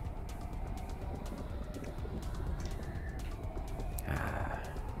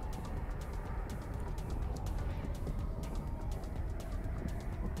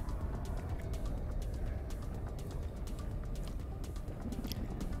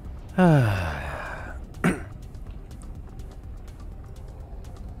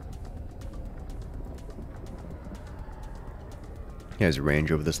 He has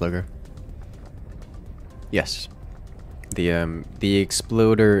range over the Slugger. Yes. The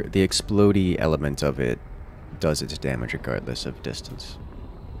explodey element of it does its damage regardless of distance.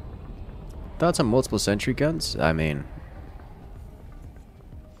 Thoughts on multiple sentry guns? I mean,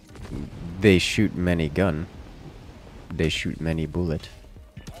 They shoot many gun. They shoot many bullet.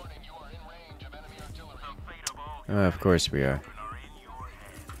 Of course we are.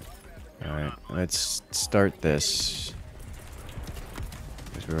 Alright, let's start this.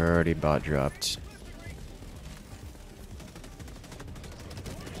 Because we're already bot dropped.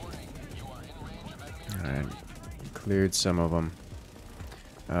 Alright, cleared some of them.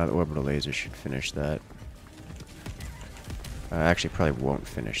 The orbital laser should finish that. Actually, probably won't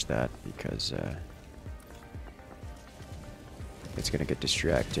finish that because it's gonna get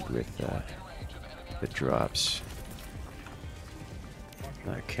distracted with the drops.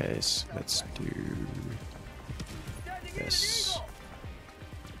 Okay, so let's do this.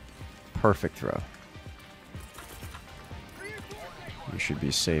 Perfect throw. You should be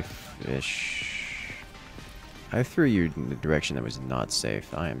safe-ish. I threw you in the direction that was not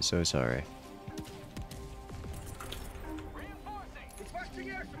safe. I am so sorry.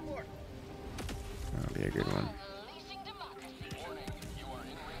 That'll be a good one.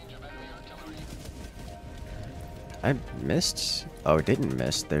 I missed? Oh, it didn't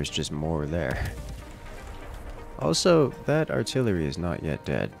miss. There's just more there. Also, that artillery is not yet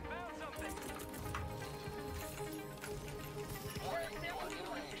dead.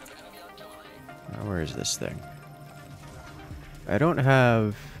 Now, where is this thing? I don't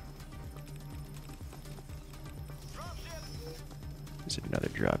have... There's another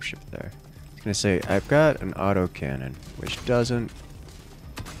dropship there. I was gonna say, I've got an autocannon, which doesn't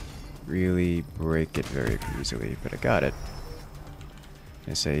really break it very easily, but I got it.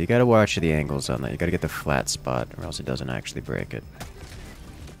 I say, you gotta watch the angles on that. You gotta get the flat spot, or else it doesn't actually break it.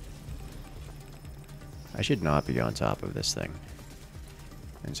 I should not be on top of this thing.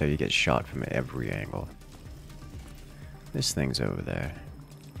 And so you get shot from every angle. This thing's over there.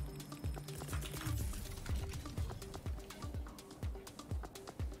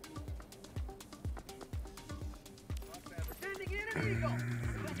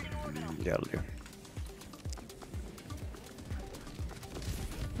 That'll do.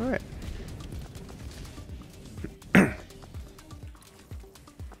 Alright.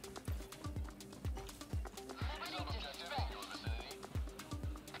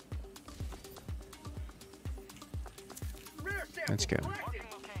 Let's go.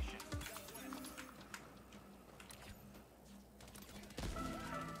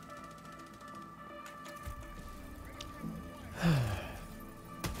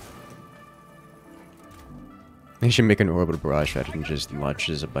 They should make an orbital barrage that and just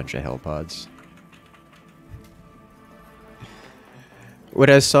launches a bunch of hellpods.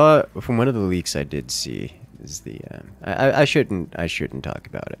 What I saw from one of the leaks I did see is the I shouldn't talk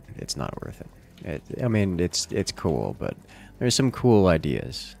about it. It's not worth it. I mean it's cool, but there's some cool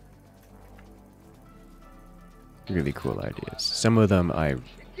ideas. Really cool ideas. Some of them I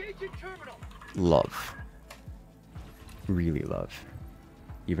love. Really love.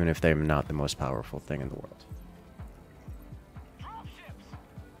 Even if they're not the most powerful thing in the world.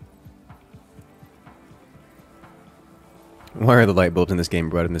 Why are the light bulbs in this game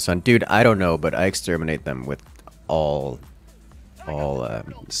bright in the sun? Dude, I don't know, but I exterminate them with all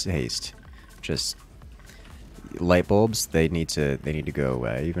haste. Just light bulbs, they need to go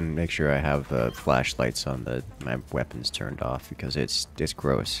away. Even make sure I have flashlights on my weapons turned off because it's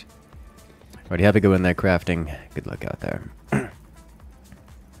gross. Alright, have a go in there crafting. Good luck out there. I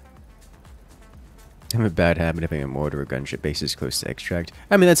have a bad habit of having a mortar or gunship bases close to extract.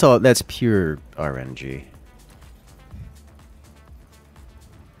 I mean that's pure RNG.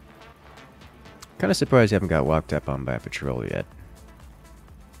 Kind of surprised you haven't got walked up on by a patrol yet.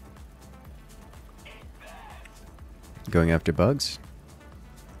 Going after bugs?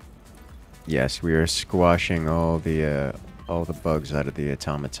 Yes, we are squashing all the bugs out of the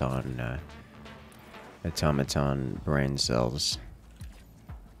automaton brain cells,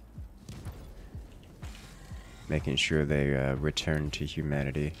 making sure they return to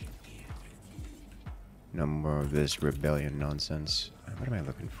humanity. No more of this rebellion nonsense. What am I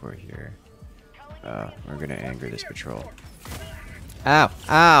looking for here? We're gonna anger this patrol. Ow!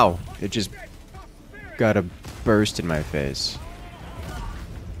 Ow! It just got a burst in my face.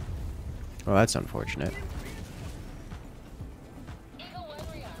 Well, that's unfortunate.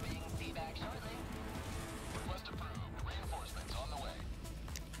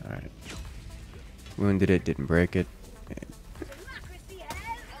 Alright. Wounded it, didn't break it.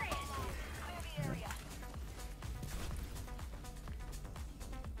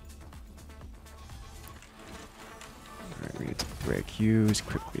 Alright, we need to break you as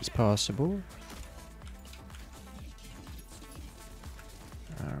quickly as possible.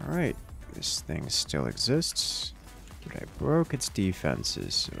 Alright, this thing still exists. But I broke its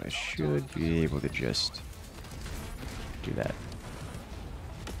defenses, so I should be able to just do that.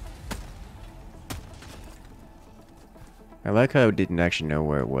 I like how it didn't actually know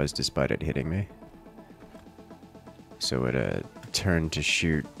where it was despite it hitting me. So it turned to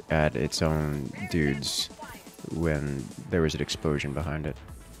shoot at its own dudes when there was an explosion behind it.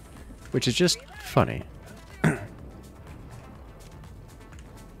 Which is just funny.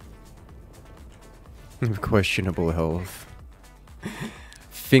 Questionable health.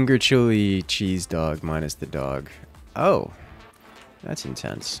 Finger chili cheese dog minus the dog. Oh, that's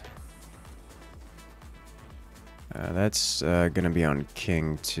intense. That's gonna be on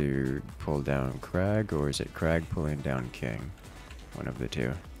King to pull down Crag, or is it Crag pulling down King? One of the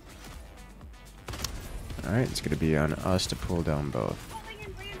two. Alright, it's gonna be on us to pull down both.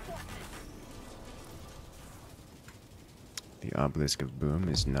 The Obelisk of Boom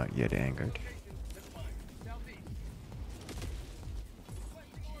is not yet angered.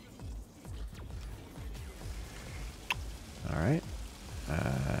 Alright.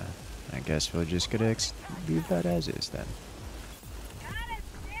 I guess we're just gonna leave that as is then.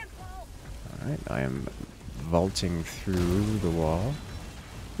 Alright, I am vaulting through the wall,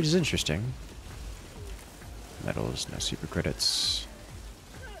 which is interesting. Medals, no super credits.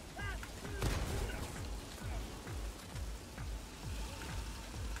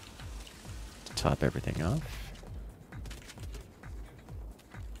 To top everything off.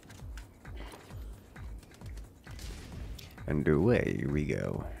 And away we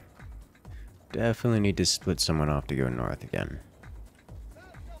go. Definitely need to split someone off to go north again.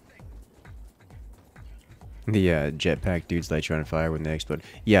 The jetpack dudes light you on fire when they explode.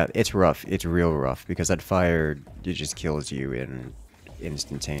 Yeah, it's rough. It's real rough because that fire, it just kills you in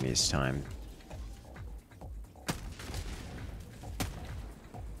instantaneous time.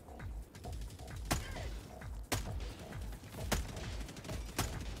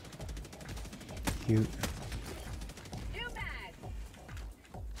 Cute.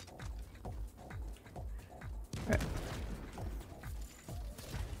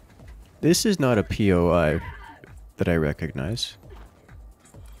 This is not a POI that I recognize.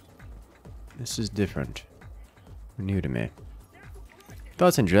 This is different. New to me.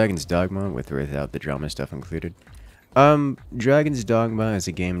 Thoughts on Dragon's Dogma with or without the drama stuff included? Dragon's Dogma as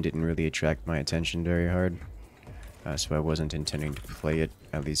a game didn't really attract my attention very hard. So I wasn't intending to play it,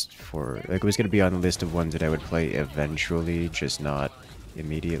 at least for... Like, it was going to be on the list of ones that I would play eventually, just not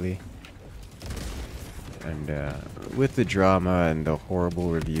immediately. And with the drama and the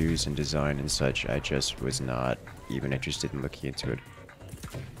horrible reviews and design and such, I just was not even interested in looking into it.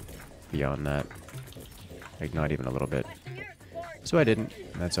 Beyond that. Like, not even a little bit. So I didn't.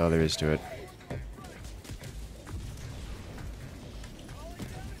 That's all there is to it.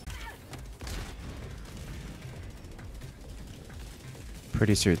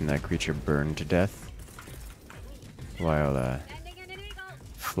 Pretty certain that creature burned to death while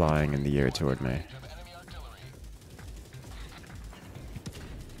flying in the air toward me.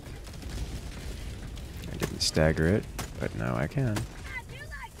 I didn't stagger it, but now I can.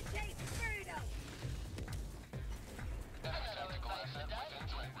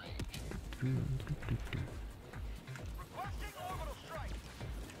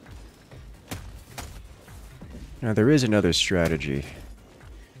 Now there is another strategy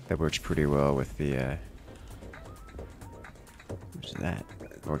that works pretty well with the what's that?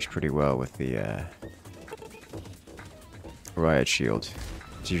 Works pretty well with the riot shield.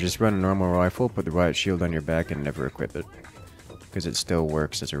 So you just run a normal rifle, put the riot shield on your back, and never equip it, because it still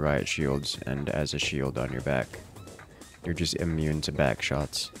works as a riot shield and as a shield on your back. You're just immune to back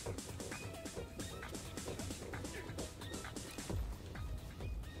shots.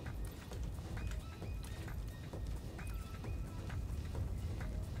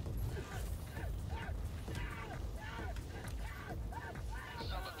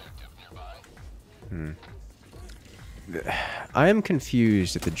 I am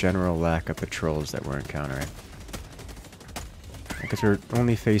confused at the general lack of patrols that we're encountering. Because we're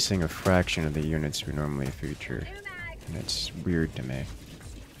only facing a fraction of the units we normally feature. And it's weird to me.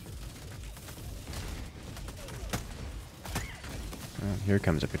 Well, here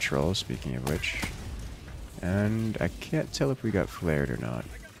comes a patrol, speaking of which. And I can't tell if we got flared or not.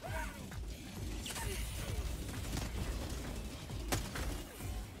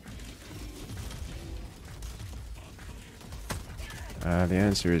 The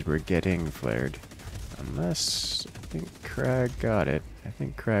answer is we're getting flared. Unless, I think Crag got it. I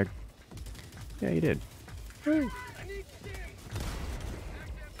think Crag... Yeah, he did. Woo.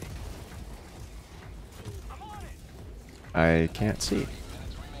 I can't see.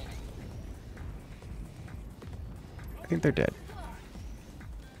 think they're dead.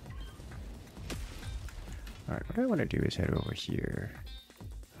 Alright, what I want to do is head over here.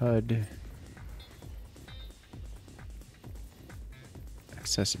 HUD.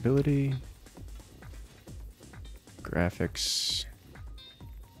 Accessibility. Graphics.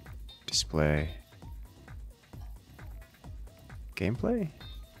 Display. Gameplay?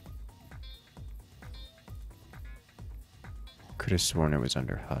 Could have sworn it was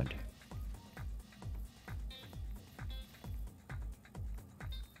under HUD.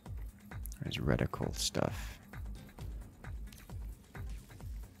 There's reticle stuff.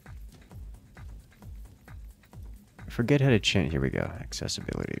 Forget how to change. Here we go.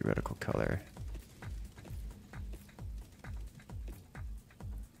 Accessibility, reticle color.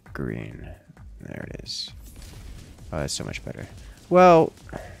 Green. There it is. Oh, that's so much better. Well,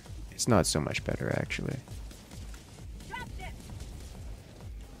 it's not so much better, actually.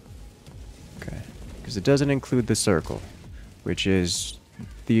 Okay. Because it doesn't include the circle, which is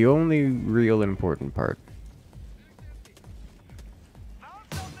the only real important part.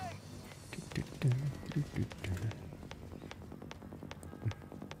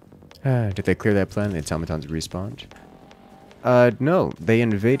 Did they clear that plan? The automatons respawned? No. They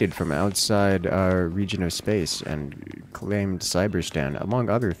invaded from outside our region of space and claimed Cyberstan, among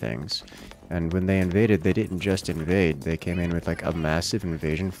other things. And when they invaded, they didn't just invade. They came in with like a massive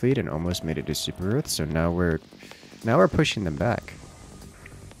invasion fleet and almost made it to Super Earth. So now we're pushing them back.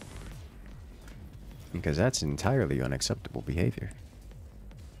 Because that's entirely unacceptable behavior.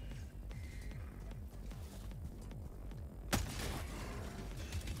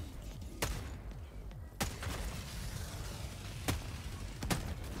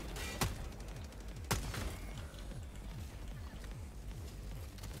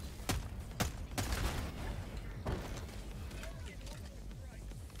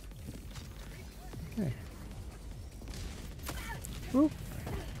 Okay. Ooh.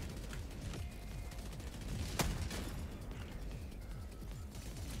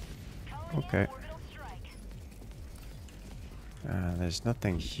 Okay. There's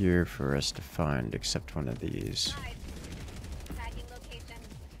nothing here for us to find except one of these.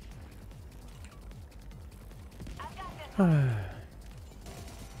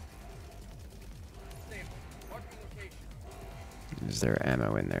 Is there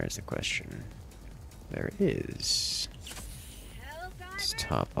ammo in there is the question. There is. Let's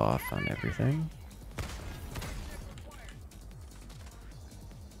top off on everything.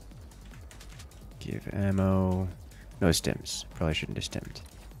 Give ammo. No stims. Probably shouldn't have stimmed.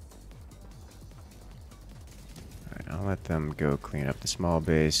 Alright, I'll let them go clean up the small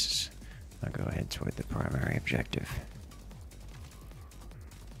base. I'll go ahead toward the primary objective.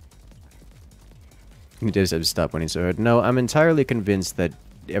 He does have to stop when he's heard. No, I'm entirely convinced that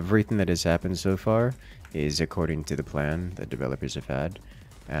everything that has happened so far is according to the plan that developers have had.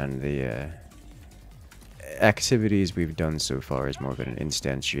 And the activities we've done so far is more of an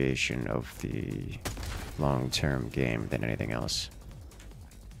instantiation of the long-term game than anything else.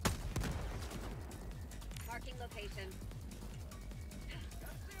 Marking location.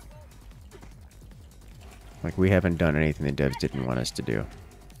 Like, we haven't done anything the devs didn't want us to do.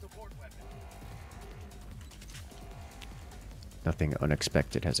 Nothing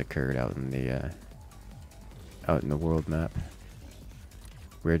unexpected has occurred out in the world map.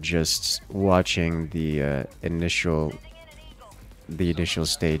 We're just watching the initial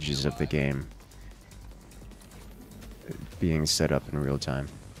stages of the game being set up in real time.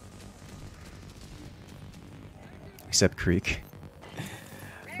 Except Creek.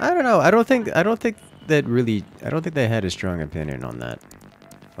 I don't know. I don't think they had a strong opinion on that.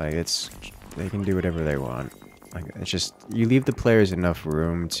 Like, they can do whatever they want. Like, it's just, you leave the players enough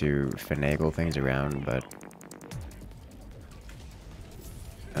room to finagle things around, but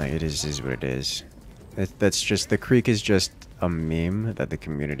it is what it is. That's just, the Creek is just a meme that the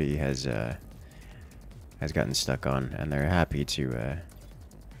community has gotten stuck on, and they're happy to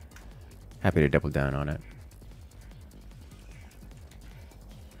double down on it.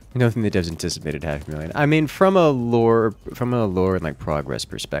 Nothing the devs anticipated 500,000. I mean, from a lore and like progress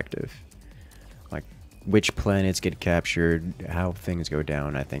perspective, like which planets get captured, how things go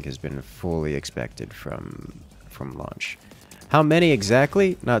down, I think has been fully expected from launch. How many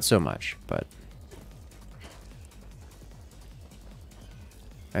exactly? Not so much, but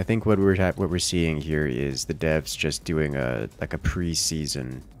I think what we're seeing here is the devs just doing a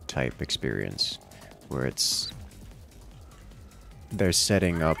pre-season type experience, where they're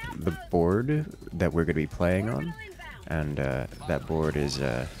setting up the board that we're going to be playing on, and that board is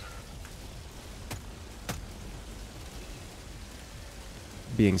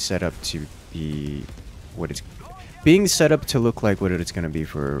being set up to be what it's being set up to look like what it's going to be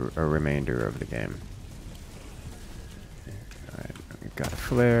for a remainder of the game. Alright, we've got a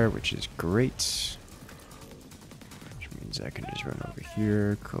flare, which is great. Which means I can just run over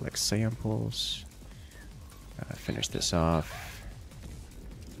here, collect samples, finish this off.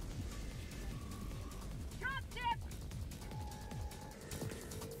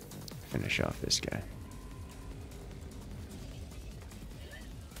 Finish off this guy.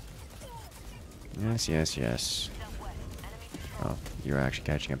 Yes, yes, yes. Oh, you're actually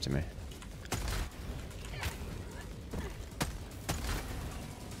catching up to me.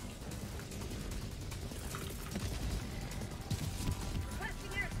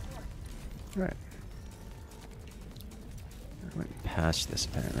 Right. I went past this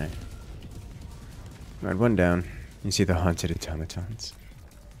apparently. Right, one down. You see the haunted automatons.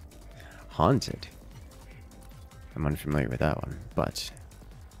 Haunted? I'm unfamiliar with that one, but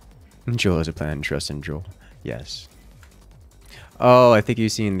Joel has a plan. Trust in Joel. Yes. Oh, I think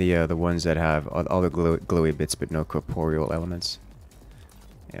you've seen the ones that have all the glowy bits but no corporeal elements.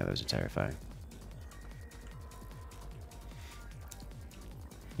 Yeah, those are terrifying.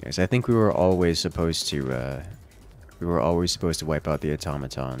 Yes, I think we were always supposed to wipe out the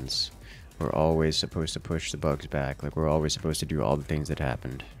automatons. We're always supposed to push the bugs back. Like, we're always supposed to do all the things that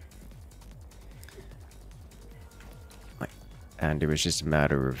happened. And it was just a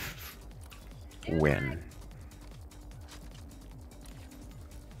matter of when.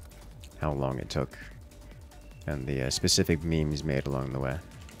 How long it took. And the specific memes made along the way.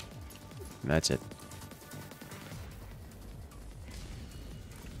 And that's it.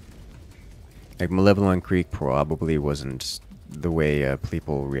 Like, Malevolon Creek probably wasn't... The way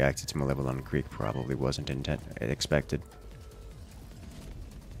people reacted to Malevolon Creek probably wasn't expected.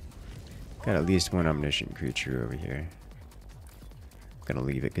 Got at least one omniscient creature over here. I'm gonna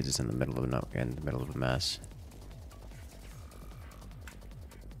leave it because it's in the middle of a mess.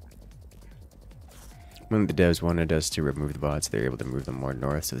 When the devs wanted us to remove the bots, they were able to move them more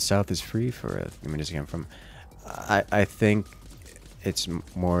north. So the south is free for images to come from. I think it's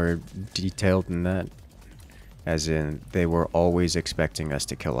more detailed than that. As in, they were always expecting us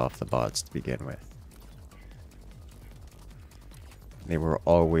to kill off the bots to begin with. They were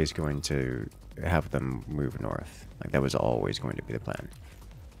always going to have them move north. Like, that was always going to be the plan.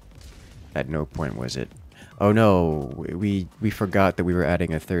 At no point was it, oh no, we forgot that we were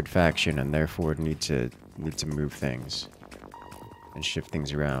adding a third faction and therefore need to move things and shift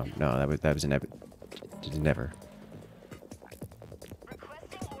things around. No, that was never.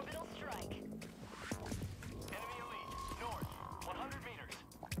 Requesting orbital strike. Enemy elite, north, 100 meters.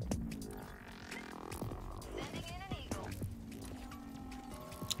 Sending in an eagle.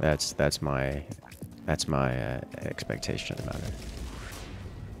 That's my expectation of the matter.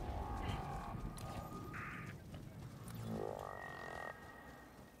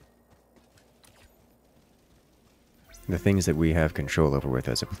 The things that we have control over with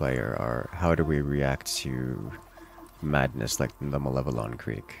as a player are how do we react to madness like the Malevolon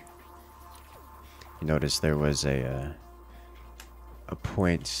Creek. You notice there was a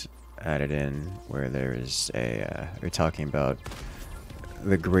point added in where there's we're talking about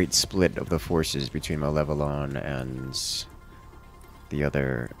the great split of the forces between Malevolon and the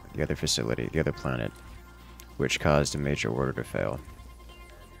other facility, the other planet, which caused a major order to fail.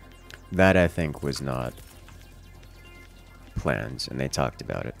 That, I think, was not planned, and they talked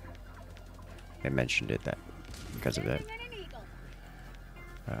about it. They mentioned it because of that.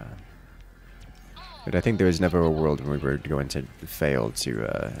 But I think there was never a world where we were going to fail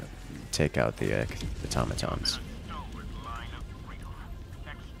to take out the automatons.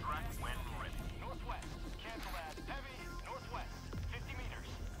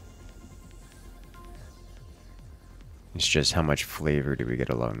 It's just how much flavor do we get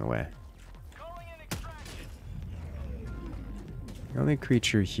along the way. The only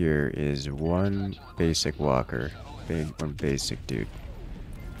creature here is one basic walker, one basic dude.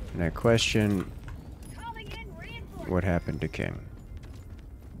 And I question what happened to King.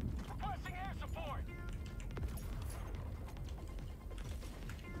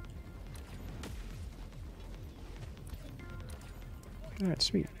 Alright,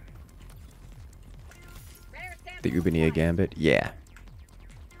 sweet. The Ubania Gambit? Yeah.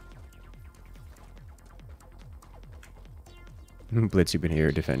 Blitz, you've been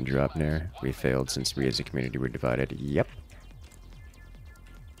here, defend Dropner. We failed since we as a community were divided. Yep.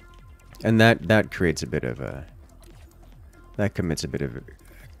 And that creates a bit of a... That commits a bit of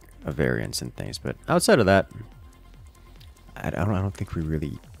a variance in things. But outside of that, I don't think we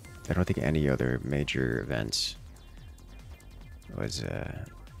really... I don't think any other major events was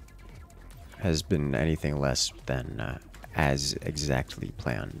has been anything less than as exactly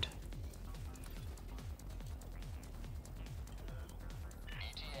planned.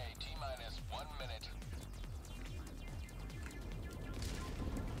 ETA T-minus 1 minute.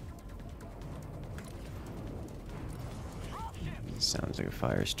 Sounds like a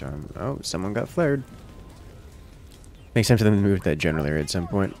firestorm. Oh, someone got flared. Makes sense for them to move that general area at some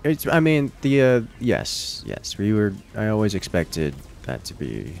point. It's, I mean, yes, I always expected that to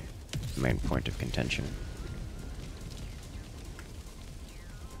be the main point of contention.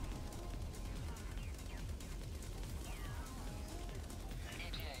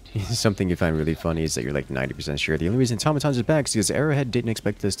 Something you find really funny is that you're like 90% sure the only reason Automatons is back is because Arrowhead didn't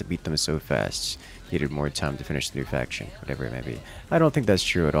expect us to beat them so fast. He needed more time to finish the new faction, whatever it may be. I don't think that's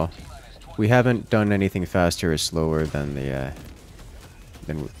true at all. We haven't done anything faster or slower than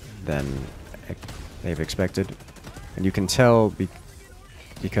than they've expected, and you can tell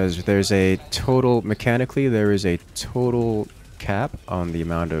because there's a total mechanically there is a total cap on the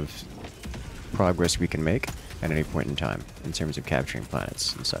amount of progress we can make at any point in time in terms of capturing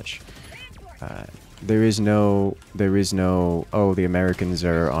planets and such. There is no oh, the Americans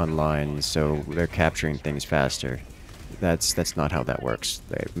are online so they're capturing things faster. That's not how that works.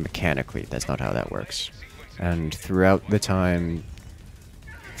 Mechanically, that's not how that works. And throughout the time,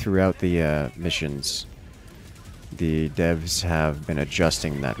 throughout the missions, the devs have been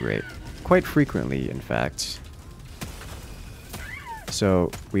adjusting that rate quite frequently, in fact. So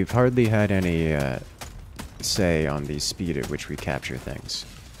we've hardly had any say on the speed at which we capture things.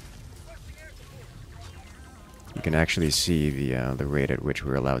 You can actually see the rate at which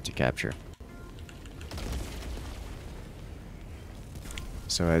we're allowed to capture.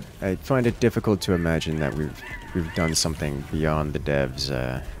 So I find it difficult to imagine that we've done something beyond the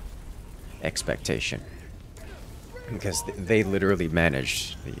devs' expectation, because they literally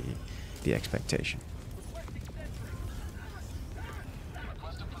managed the expectation.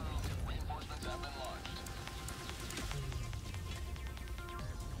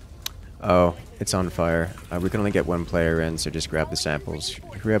 Oh, it's on fire. We can only get one player in, so just grab the samples.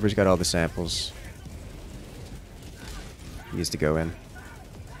 Whoever's got all the samples needs to go in.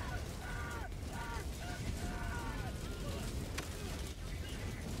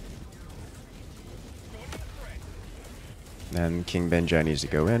 And King Benjai needs to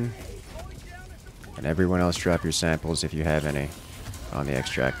go in. And everyone else drop your samples if you have any on the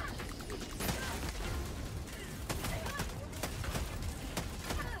extract.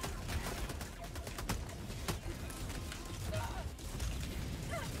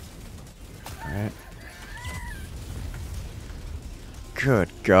 Alright. Good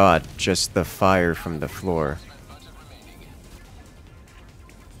God, just the fire from the floor.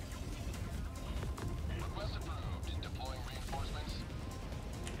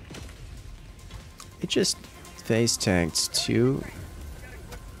 It just face tanked two.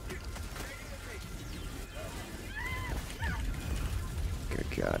 Good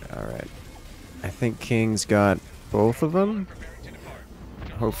God, alright. I think King's got both of them.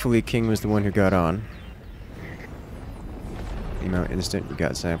 Hopefully King was the one who got on. Emo instant, you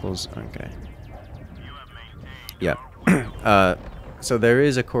got samples? Okay. Yeah. So there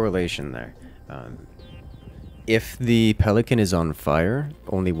is a correlation there. If the Pelican is on fire,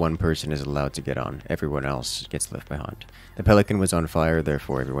 only one person is allowed to get on. Everyone else gets left behind. The Pelican was on fire,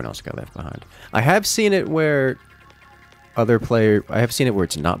 therefore everyone else got left behind. I have seen it where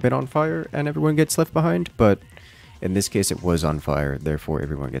it's not been on fire and everyone gets left behind, but in this case it was on fire, therefore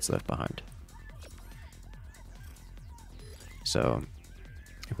everyone gets left behind. So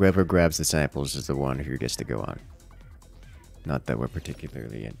whoever grabs the samples is the one who gets to go on. Not that we're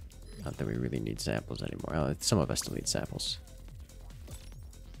particularly in. Not that we really need samples anymore. Some of us still need samples.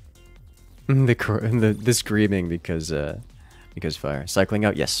 the screaming because fire. Cycling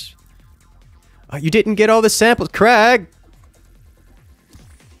out, yes. Oh, you didn't get all the samples, Crag!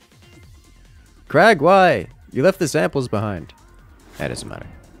 Crag, why? You left the samples behind. That doesn't matter.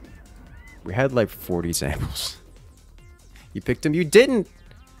 We had like 40 samples. You picked them, you didn't!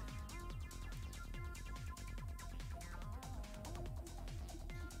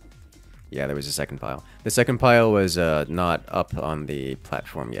 Yeah, there was a second pile. The second pile was not up on the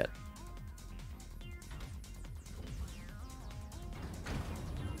platform yet.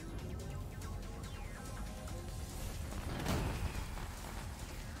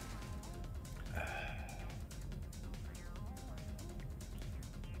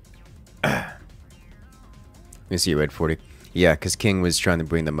 You see, you had 40. Yeah, because King was trying to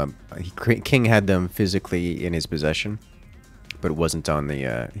bring them up. King had them physically in his possession, but it wasn't on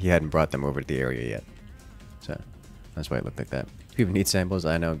the, he hadn't brought them over to the area yet. So, that's why it looked like that. People need samples?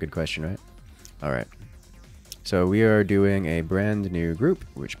 I know, good question, right? Alright. So we are doing a brand new group,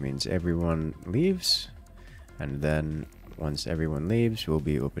 which means everyone leaves. And then once everyone leaves, we'll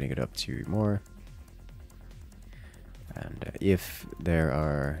be opening it up to more. And if there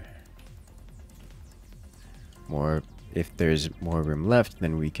are more, if there's more room left,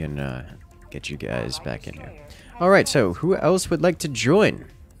 then we can get you guys back in here. Alright, so who else would like to join?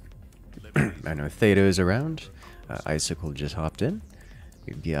 I know Theta is around. Icicle just hopped in.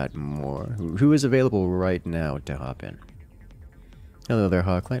 We've got more. Who is available right now to hop in? Hello there,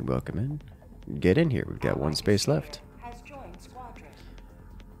 Hawklight. Welcome in. Get in here. We've got one space left.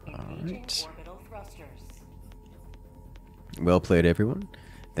 Alright. Well played, everyone.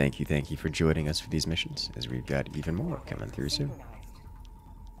 Thank you for joining us for these missions, as we've got even more coming through soon.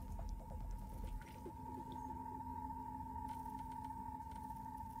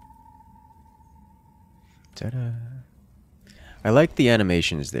 Ta-da! I like the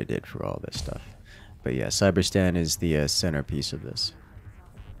animations they did for all this stuff. But yeah, Cyberstan is the centerpiece of this.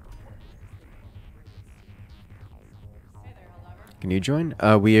 Can you join?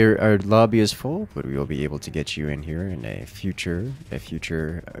 Our lobby is full, but we will be able to get you in here in a future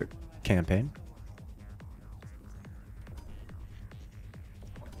campaign.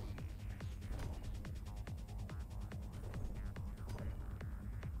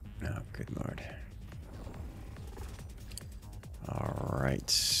 Oh, good lord.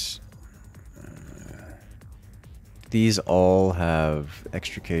 Alright. These all have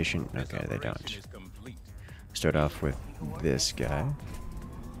extrication. Okay, they don't. Start off with this guy.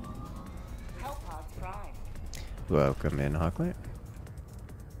 Welcome in, Hawklight.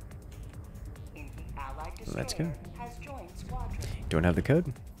 Let's go. Don't have the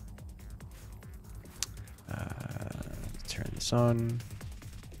code? Turn this on.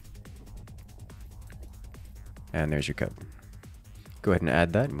 And there's your code. Go ahead and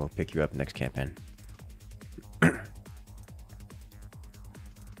add that, and we'll pick you up next campaign.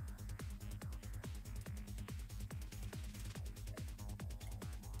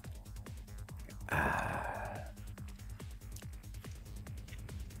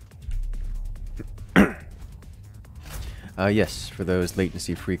 Yes, for those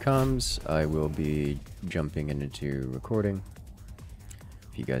latency-free comms, I will be jumping into recording.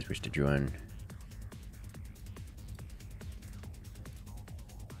 If you guys wish to join.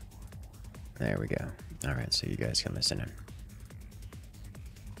 There we go. Alright, so you guys can listen in.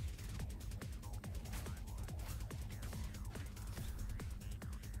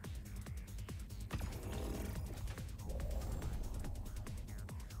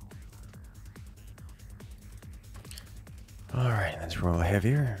 Alright, let's roll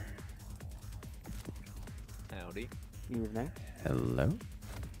heavier. Howdy. Evening. Hello.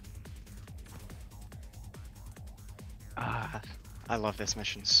 I love this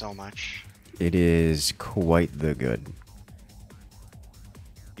mission so much. It is quite the good.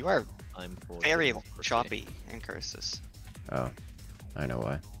 You are I'm for very democracy. choppy, Incursus. Oh, I know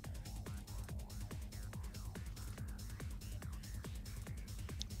why.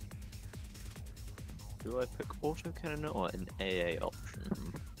 Do I pick autocannon or an AA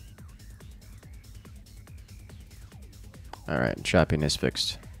option? Alright, choppiness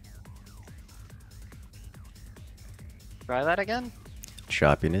fixed. Try that again?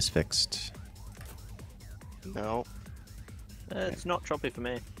 Choppiness fixed. No. It's not choppy for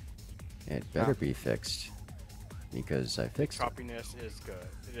me. It better be fixed. Because I fixed it. Choppiness is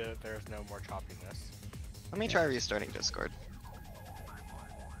good. There's no more choppiness. Let me try restarting Discord.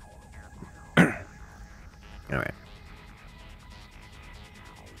 Alright.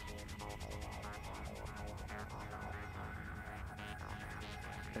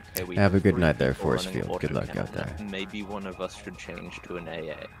 Okay, we Have a good three night there, people Force running Field. Good luck autocannon. out there. Maybe one of us should change to an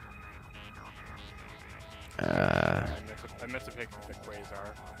AA. I meant to pick the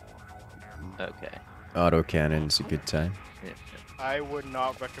Quasar. Okay. Autocannon's a good time. Yeah. I would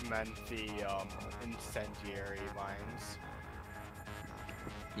not recommend the incendiary mines.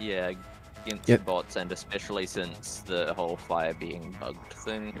 Yeah, against Yep. bots, and especially since the whole fire being bugged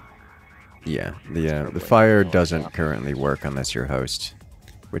thing. Yeah, the fire doesn't currently work unless you're host,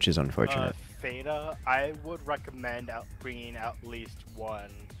 which is unfortunate. Theta, I would recommend bringing at least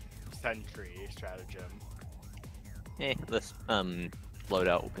one sentry stratagem. This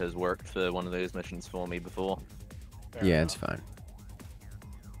loadout has worked for one of those missions for me before. Fair Yeah, enough. it's fine.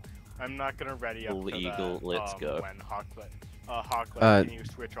 I'm not gonna ready up Full for eagle, that, let's go. When Hawklight, can you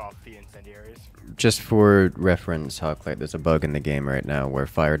switch off the incendiaries? Just for reference, Hawklight, there's a bug in the game right now where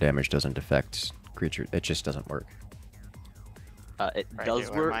fire damage doesn't affect creatures. It just doesn't work. It does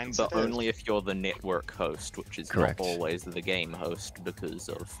Regular work, mines but it is. only if you're the network host, which is Correct. not always the game host because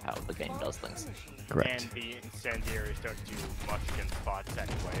of how the game does things. Correct. And the incendiaries don't do much against bots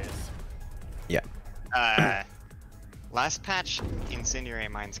anyways. Yeah. Last patch, incendiary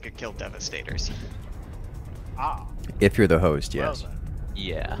mines could kill devastators. Ah. If you're the host, Well yes. then.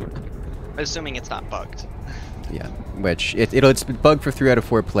 Yeah. Assuming it's not bugged. Yeah. Which it's bugged for 3 out of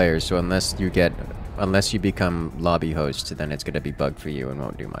 4 players. So unless you become lobby host, then it's gonna be bugged for you and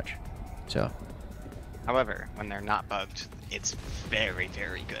won't do much. So. However, when they're not bugged, it's very,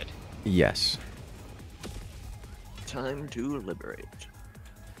 very good. Yes. Time to liberate.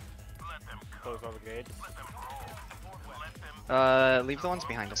 Close all the gates. Leave the ones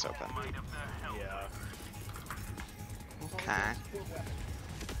behind us open. Yeah. Okay.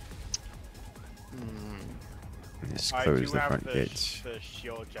 Hmm. Just I do close the have front gates. the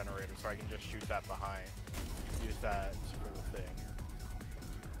shield generator, so I can just shoot that behind. Use that for the thing.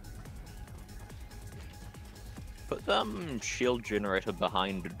 Put shield generator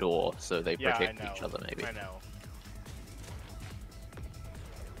behind a door so they Yeah, protect I know. each other maybe. I know.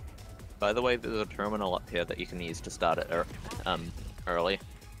 By the way, there's a terminal up here that you can use to start it early.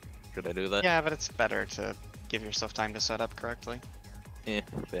 Should I do that? Yeah, but it's better to give yourself time to set up correctly. Yeah,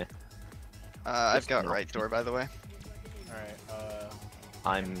 fair. I've Just got not- right door, by the way. Alright,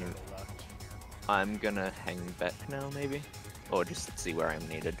 I'm left. I'm gonna hang back now maybe, or just see where I'm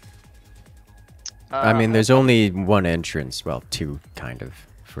needed. I mean, there's only one entrance. Well, 2 kind of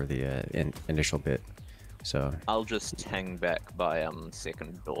for the initial bit. So. I'll just hang back by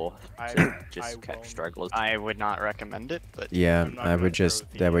second door I just catch won't- stragglers. I would not recommend it, but Yeah, I'm not I gonna would just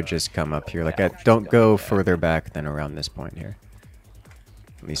throw the, that would just come up here. Like, yeah, I just don't go go back. further back than around this point here.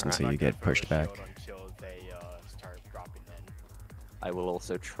 At least Alright. until I'm you not gonna get throw pushed the back. shield until they start dropping in. I will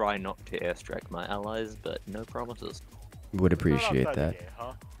also try not to airstrike my allies, but no promises. Would Not appreciate outside the that. gate,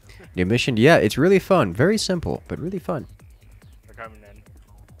 huh? New mission, yeah, it's really fun. Very simple, but really fun. They're coming in.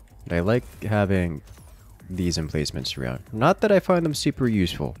 Oh, I like having these emplacements around. Not that I find them super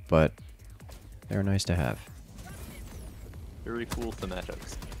useful, but they're nice to have. Very cool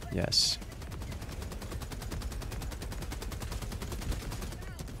thematics. Yes.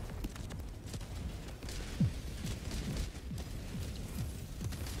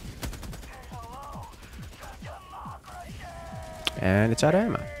 And it's out of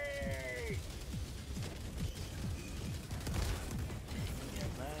ammo.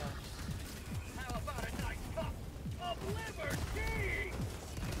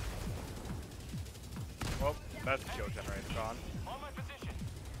 Well, that's the shield generator gone.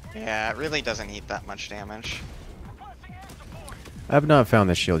 yeah, it really doesn't eat that much damage. I've not found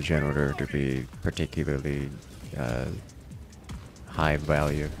the shield generator to be particularly high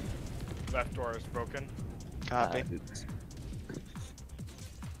value. Left door is broken. Copy. Oops.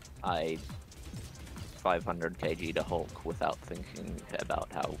 I 500 kg to Hulk without thinking about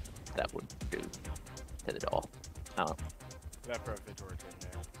how that would do to the door. Oh, That broke the doors in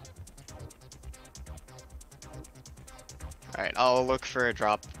there. Alright, I'll look for a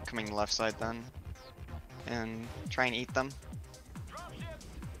drop coming left side then. And try and eat them.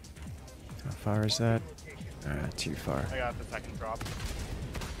 How far is that? Too far. I got the second drop.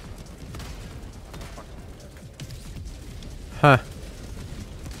 Huh.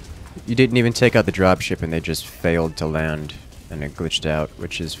 You didn't even take out the dropship and they just failed to land and it glitched out,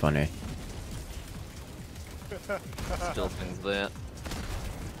 which is funny. still things there.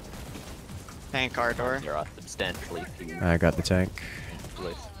 Tank car door. There are substantially fewer. I got the tank.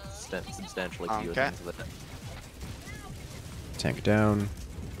 Substantially fewer Okay. things there. Tank down.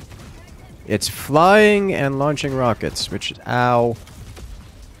 It's flying and launching rockets, which is ow.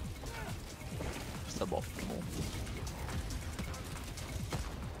 Suboptimal.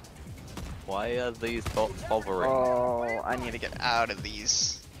 Why are these bots hovering? Oh, I need to get out of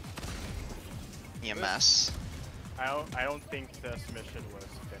these EMS. I don't think this mission was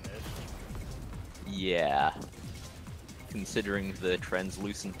finished. Yeah. Considering the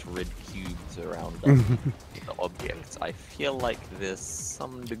translucent red cubes around the objects, I feel like there's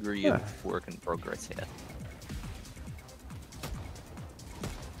some degree of work in progress here.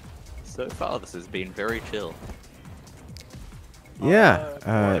 So far, this has been very chill. Yeah,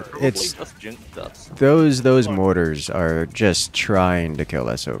 Probably it's just jinxed us. those mortars are just trying to kill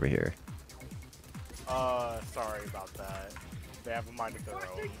us over here. Sorry about that. They have a mind of their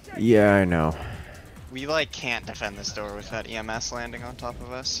own. Yeah, I know. We like can't defend this door with that EMS landing on top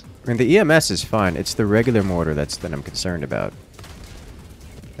of us. I mean, the EMS is fine. It's the regular mortar that I'm concerned about.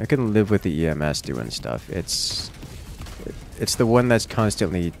 I can live with the EMS doing stuff. It's the one that's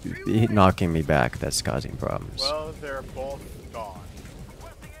constantly knocking me back that's causing problems. Well, they're both gone.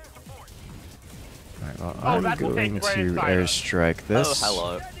 Alright, well, Oh, I'm that's a going tank right to inside us. airstrike this. Oh,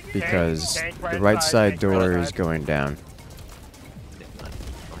 hello. Because Tank right the right inside, side tank right door is inside. going down.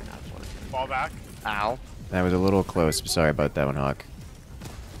 Fall back. Ow. That was a little close. Sorry about that one, Hawk.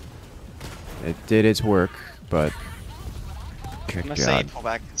 It did its work, but... I'm Good gonna say God. pull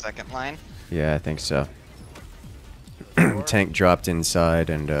back the second line. Yeah, I think so. Tank dropped inside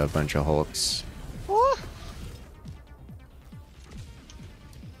and a bunch of Hulks.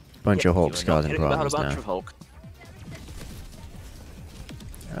 Bunch of Hulks causing problems now. Hulk.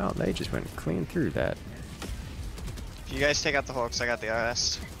 Oh, they just went clean through that. If you guys take out the Hulks, I got the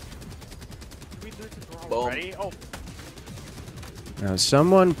rest. Boom. Ready? Oh, Now,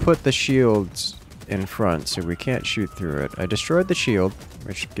 someone put the shields in front, so we can't shoot through it. I destroyed the shield,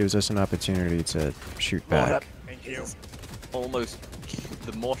 which gives us an opportunity to shoot back. thank you. Almost.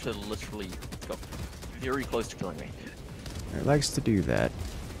 The mortar literally got very close to killing me. It likes to do that.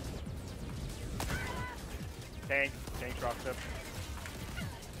 Tank dropped it.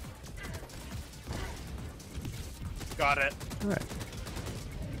 Got it. Alright.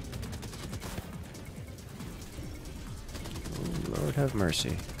 Oh, Lord have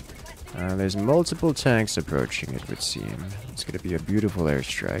mercy. There's multiple tanks approaching, it would seem. It's gonna be a beautiful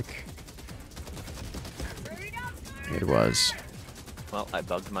airstrike. It was. Well, I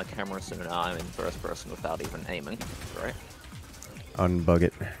bugged my camera, so now I'm in first person without even aiming. Right? Unbug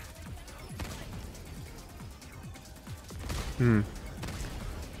it.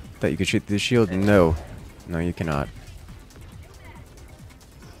 Thought you could shoot through the shield? No. No, you cannot.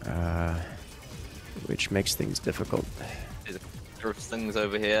 Which makes things difficult. There's things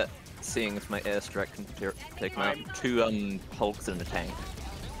over here. Seeing if my airstrike can take them out. 2 Hulks and a tank.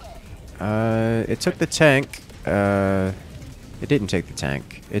 It took the tank. It didn't take the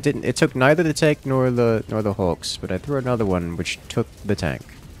tank. It didn't. It took neither the tank nor the Hulks. But I threw another one, which took the tank.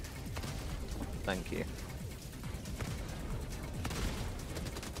 Thank you.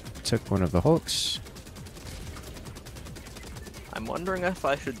 Took one of the Hulks. I'm wondering if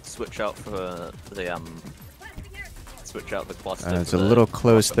I should switch out for the switch out the cluster. It's for a the little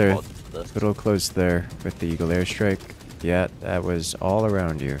close rocket there. pod for this. Little close there with the Eagle airstrike. Yeah, that was all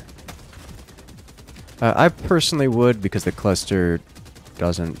around you. I personally would, because the cluster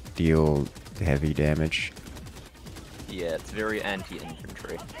doesn't deal heavy damage. Yeah, it's very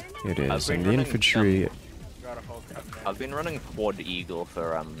anti-infantry. It I've is, been and the running, infantry... I've been running quad eagle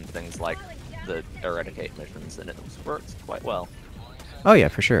for things like the eradicate missions, and it works quite well. Oh yeah,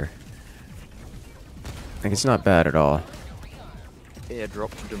 for sure. Like, it's not bad at all. Airdrop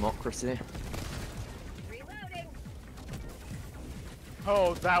to democracy.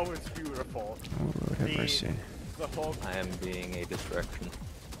 Oh, that was beautiful. Oh, Lord have mercy. The Hulk. I am being a distraction.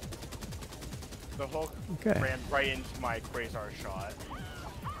 The Hulk Okay. ran right into my Quasar shot.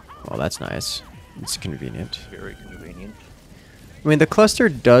 Well, that's nice. It's convenient. Very convenient. I mean, the cluster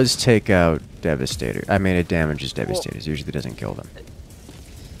does take out Devastator. I mean, it damages Devastators. Usually doesn't kill them.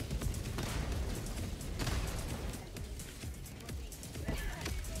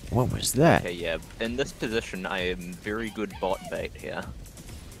 What was that? Okay, yeah. In this position, I am very good bot bait here.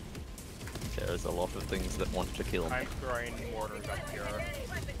 There's a lot of things that want to kill me. I'm throwing mortars up here.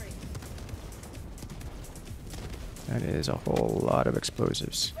 That is a whole lot of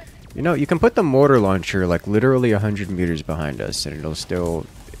explosives. You know, you can put the mortar launcher like literally 100 meters behind us, and it'll still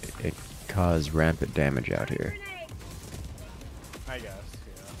cause rampant damage out here. I guess,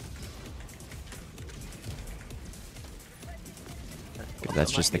 yeah. 'Cause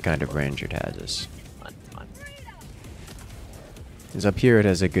that's just the kind of range it has us. Fine, fine. Because up here it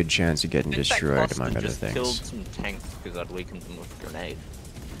has a good chance of getting In fact, destroyed, Boston among other just things. killed some tanks because I'd weakened them with a grenade.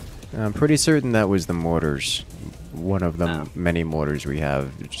 I'm pretty certain that was the mortars. One of them, No. many mortars we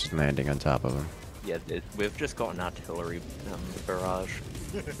have, just landing on top of them. Yeah, we've just got an artillery barrage.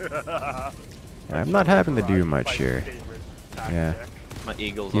 I'm not having to do much here. Yeah. My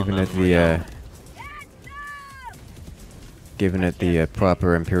eagles Giving on it the, giving it the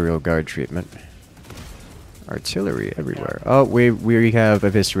proper Imperial Guard treatment. Artillery everywhere. Oh, we have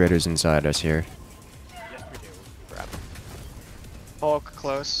eviscerators inside us here. Yes, we do. Crap. Hulk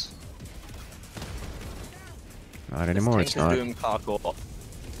close. Not anymore, This it's tank not. is doing parkour.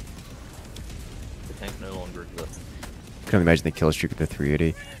 The tank no longer exists. Can only imagine the kill streak with the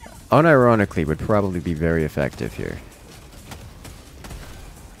 380. Unironically, would probably be very effective here.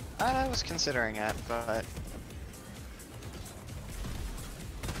 I was considering it, but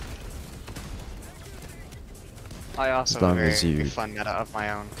I also As long have a as very you- fun meta of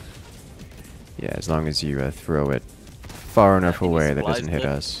my own. Yeah, as long as you throw it far enough any away that supplies doesn't hit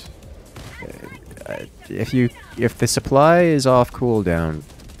good? us. If the supply is off cooldown,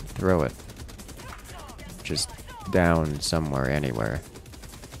 throw it. just down somewhere, anywhere.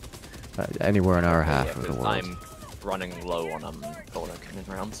 Anywhere in our half of the world. I'm running low on autocannon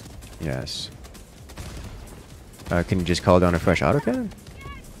rounds. Yes. Can you just call down a fresh autocannon?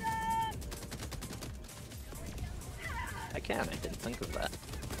 I can, I didn't think of that.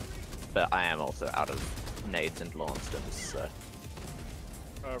 But I am also out of nades and launch stones, so...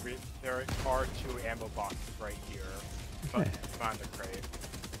 There are 2 ammo boxes right here. But behind the crate.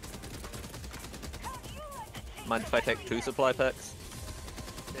 Mind if I take 2 supply packs?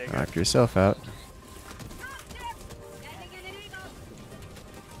 Knock yourself out.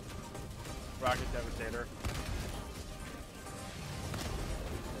 Rocket Devastator.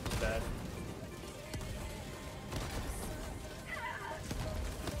 It's dead.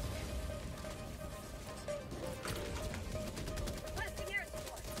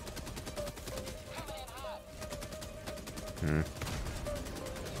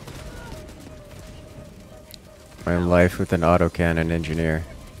 My life with an autocannon engineer.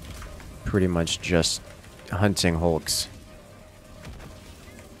 Pretty much just hunting hulks.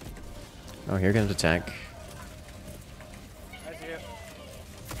 Oh, here comes a tank.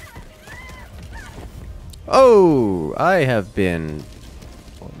 Oh, I have been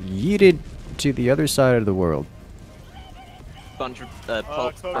yeeted to the other side of the world. Bunch of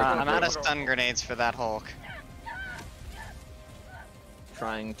pulse. I'm out of stun grenades for that Hulk.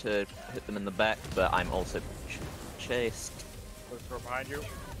 Trying to hit them in the back, but I'm also chased. Let's behind you.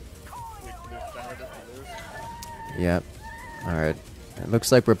 Yep. Alright. It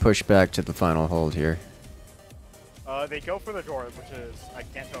looks like we're pushed back to the final hold here. They go for the door, which is... I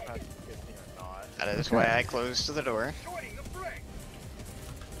can't tell if that's a good thing or not. That is why I closed to the door.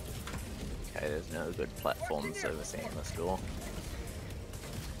 Okay, there's no good platform servicing this door.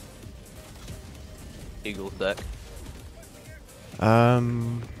 Eagle's deck.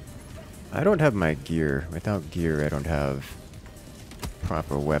 I don't have my gear. Without gear, I don't have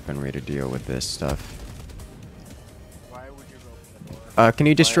proper weaponry to deal with this stuff. Why would you go for the door? Can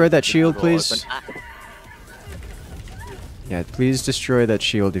you destroy that shield, please? Open. Yeah, please destroy that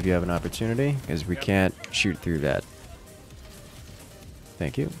shield if you have an opportunity, because we can't shoot through that.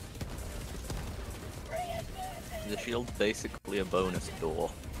 Thank you. The shield's basically a bonus door.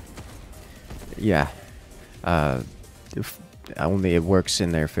 Yeah. Only it works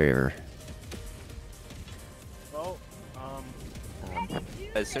in their favor. Well,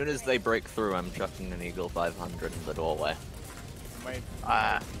 as soon as they break through, I'm chucking an Eagle 500 in the doorway.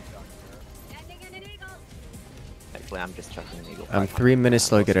 Actually, I'm just chucking an Eagle 500. I'm 3 minutes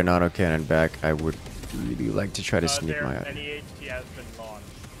till I get an autocannon back. I would really like to try to sneak my... Any HT has been launched.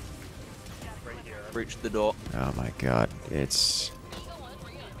 Right here. Breach the door. Oh my god, it's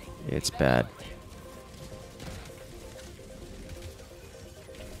bad.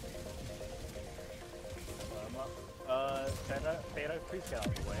 Theta, please get out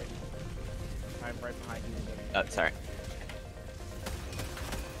of the way. I'm right behind you. Oh, sorry.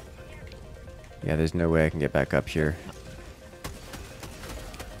 Yeah, there's no way I can get back up here.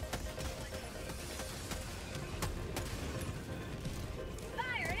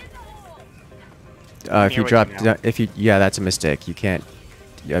 If you drop, yeah, that's a mistake. You can't.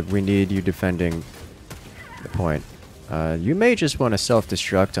 Yeah, we need you defending the point. You may just want to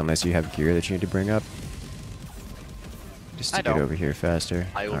self-destruct unless you have gear that you need to bring up. Just to get over here faster.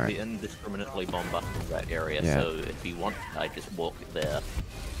 I will be indiscriminately bombarding that area, so if you want, I just walk there.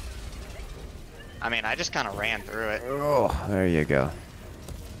 I mean, I just kind of ran through it. Oh, there you go.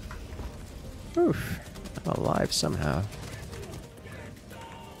 Oof. I'm alive somehow.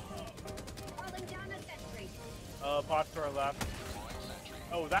 Bots to our left.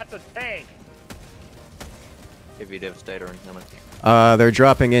 Oh, that's a tank! Heavy Devastator incoming. They're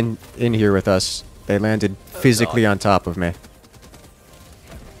dropping in here with us. They landed physically on top of me.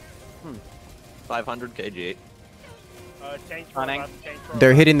 500 kg. Tank Running.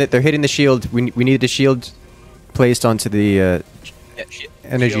 They're hitting the shield. We need the shield placed onto the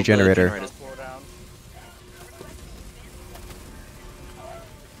energy generator.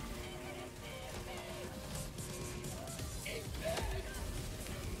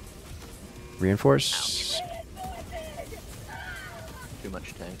 Reinforce. Too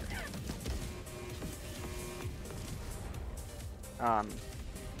much tank.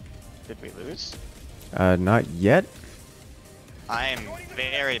 Did we lose? Not yet. I'm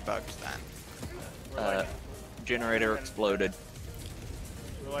very bugged then. Generator exploded.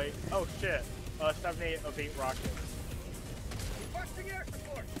 We're like, oh shit. 7 of 8 rockets.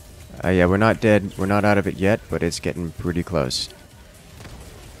 Yeah, we're not dead. We're not out of it yet, but it's getting pretty close.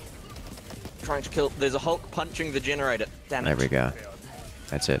 Trying to kill. There's a Hulk punching the generator. Damn it. There we go.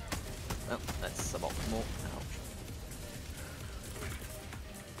 That's it. Oh, that's suboptimal. Ouch.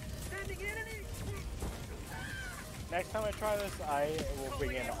 Next time I try this, I will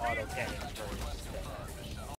bring in auto cannon first.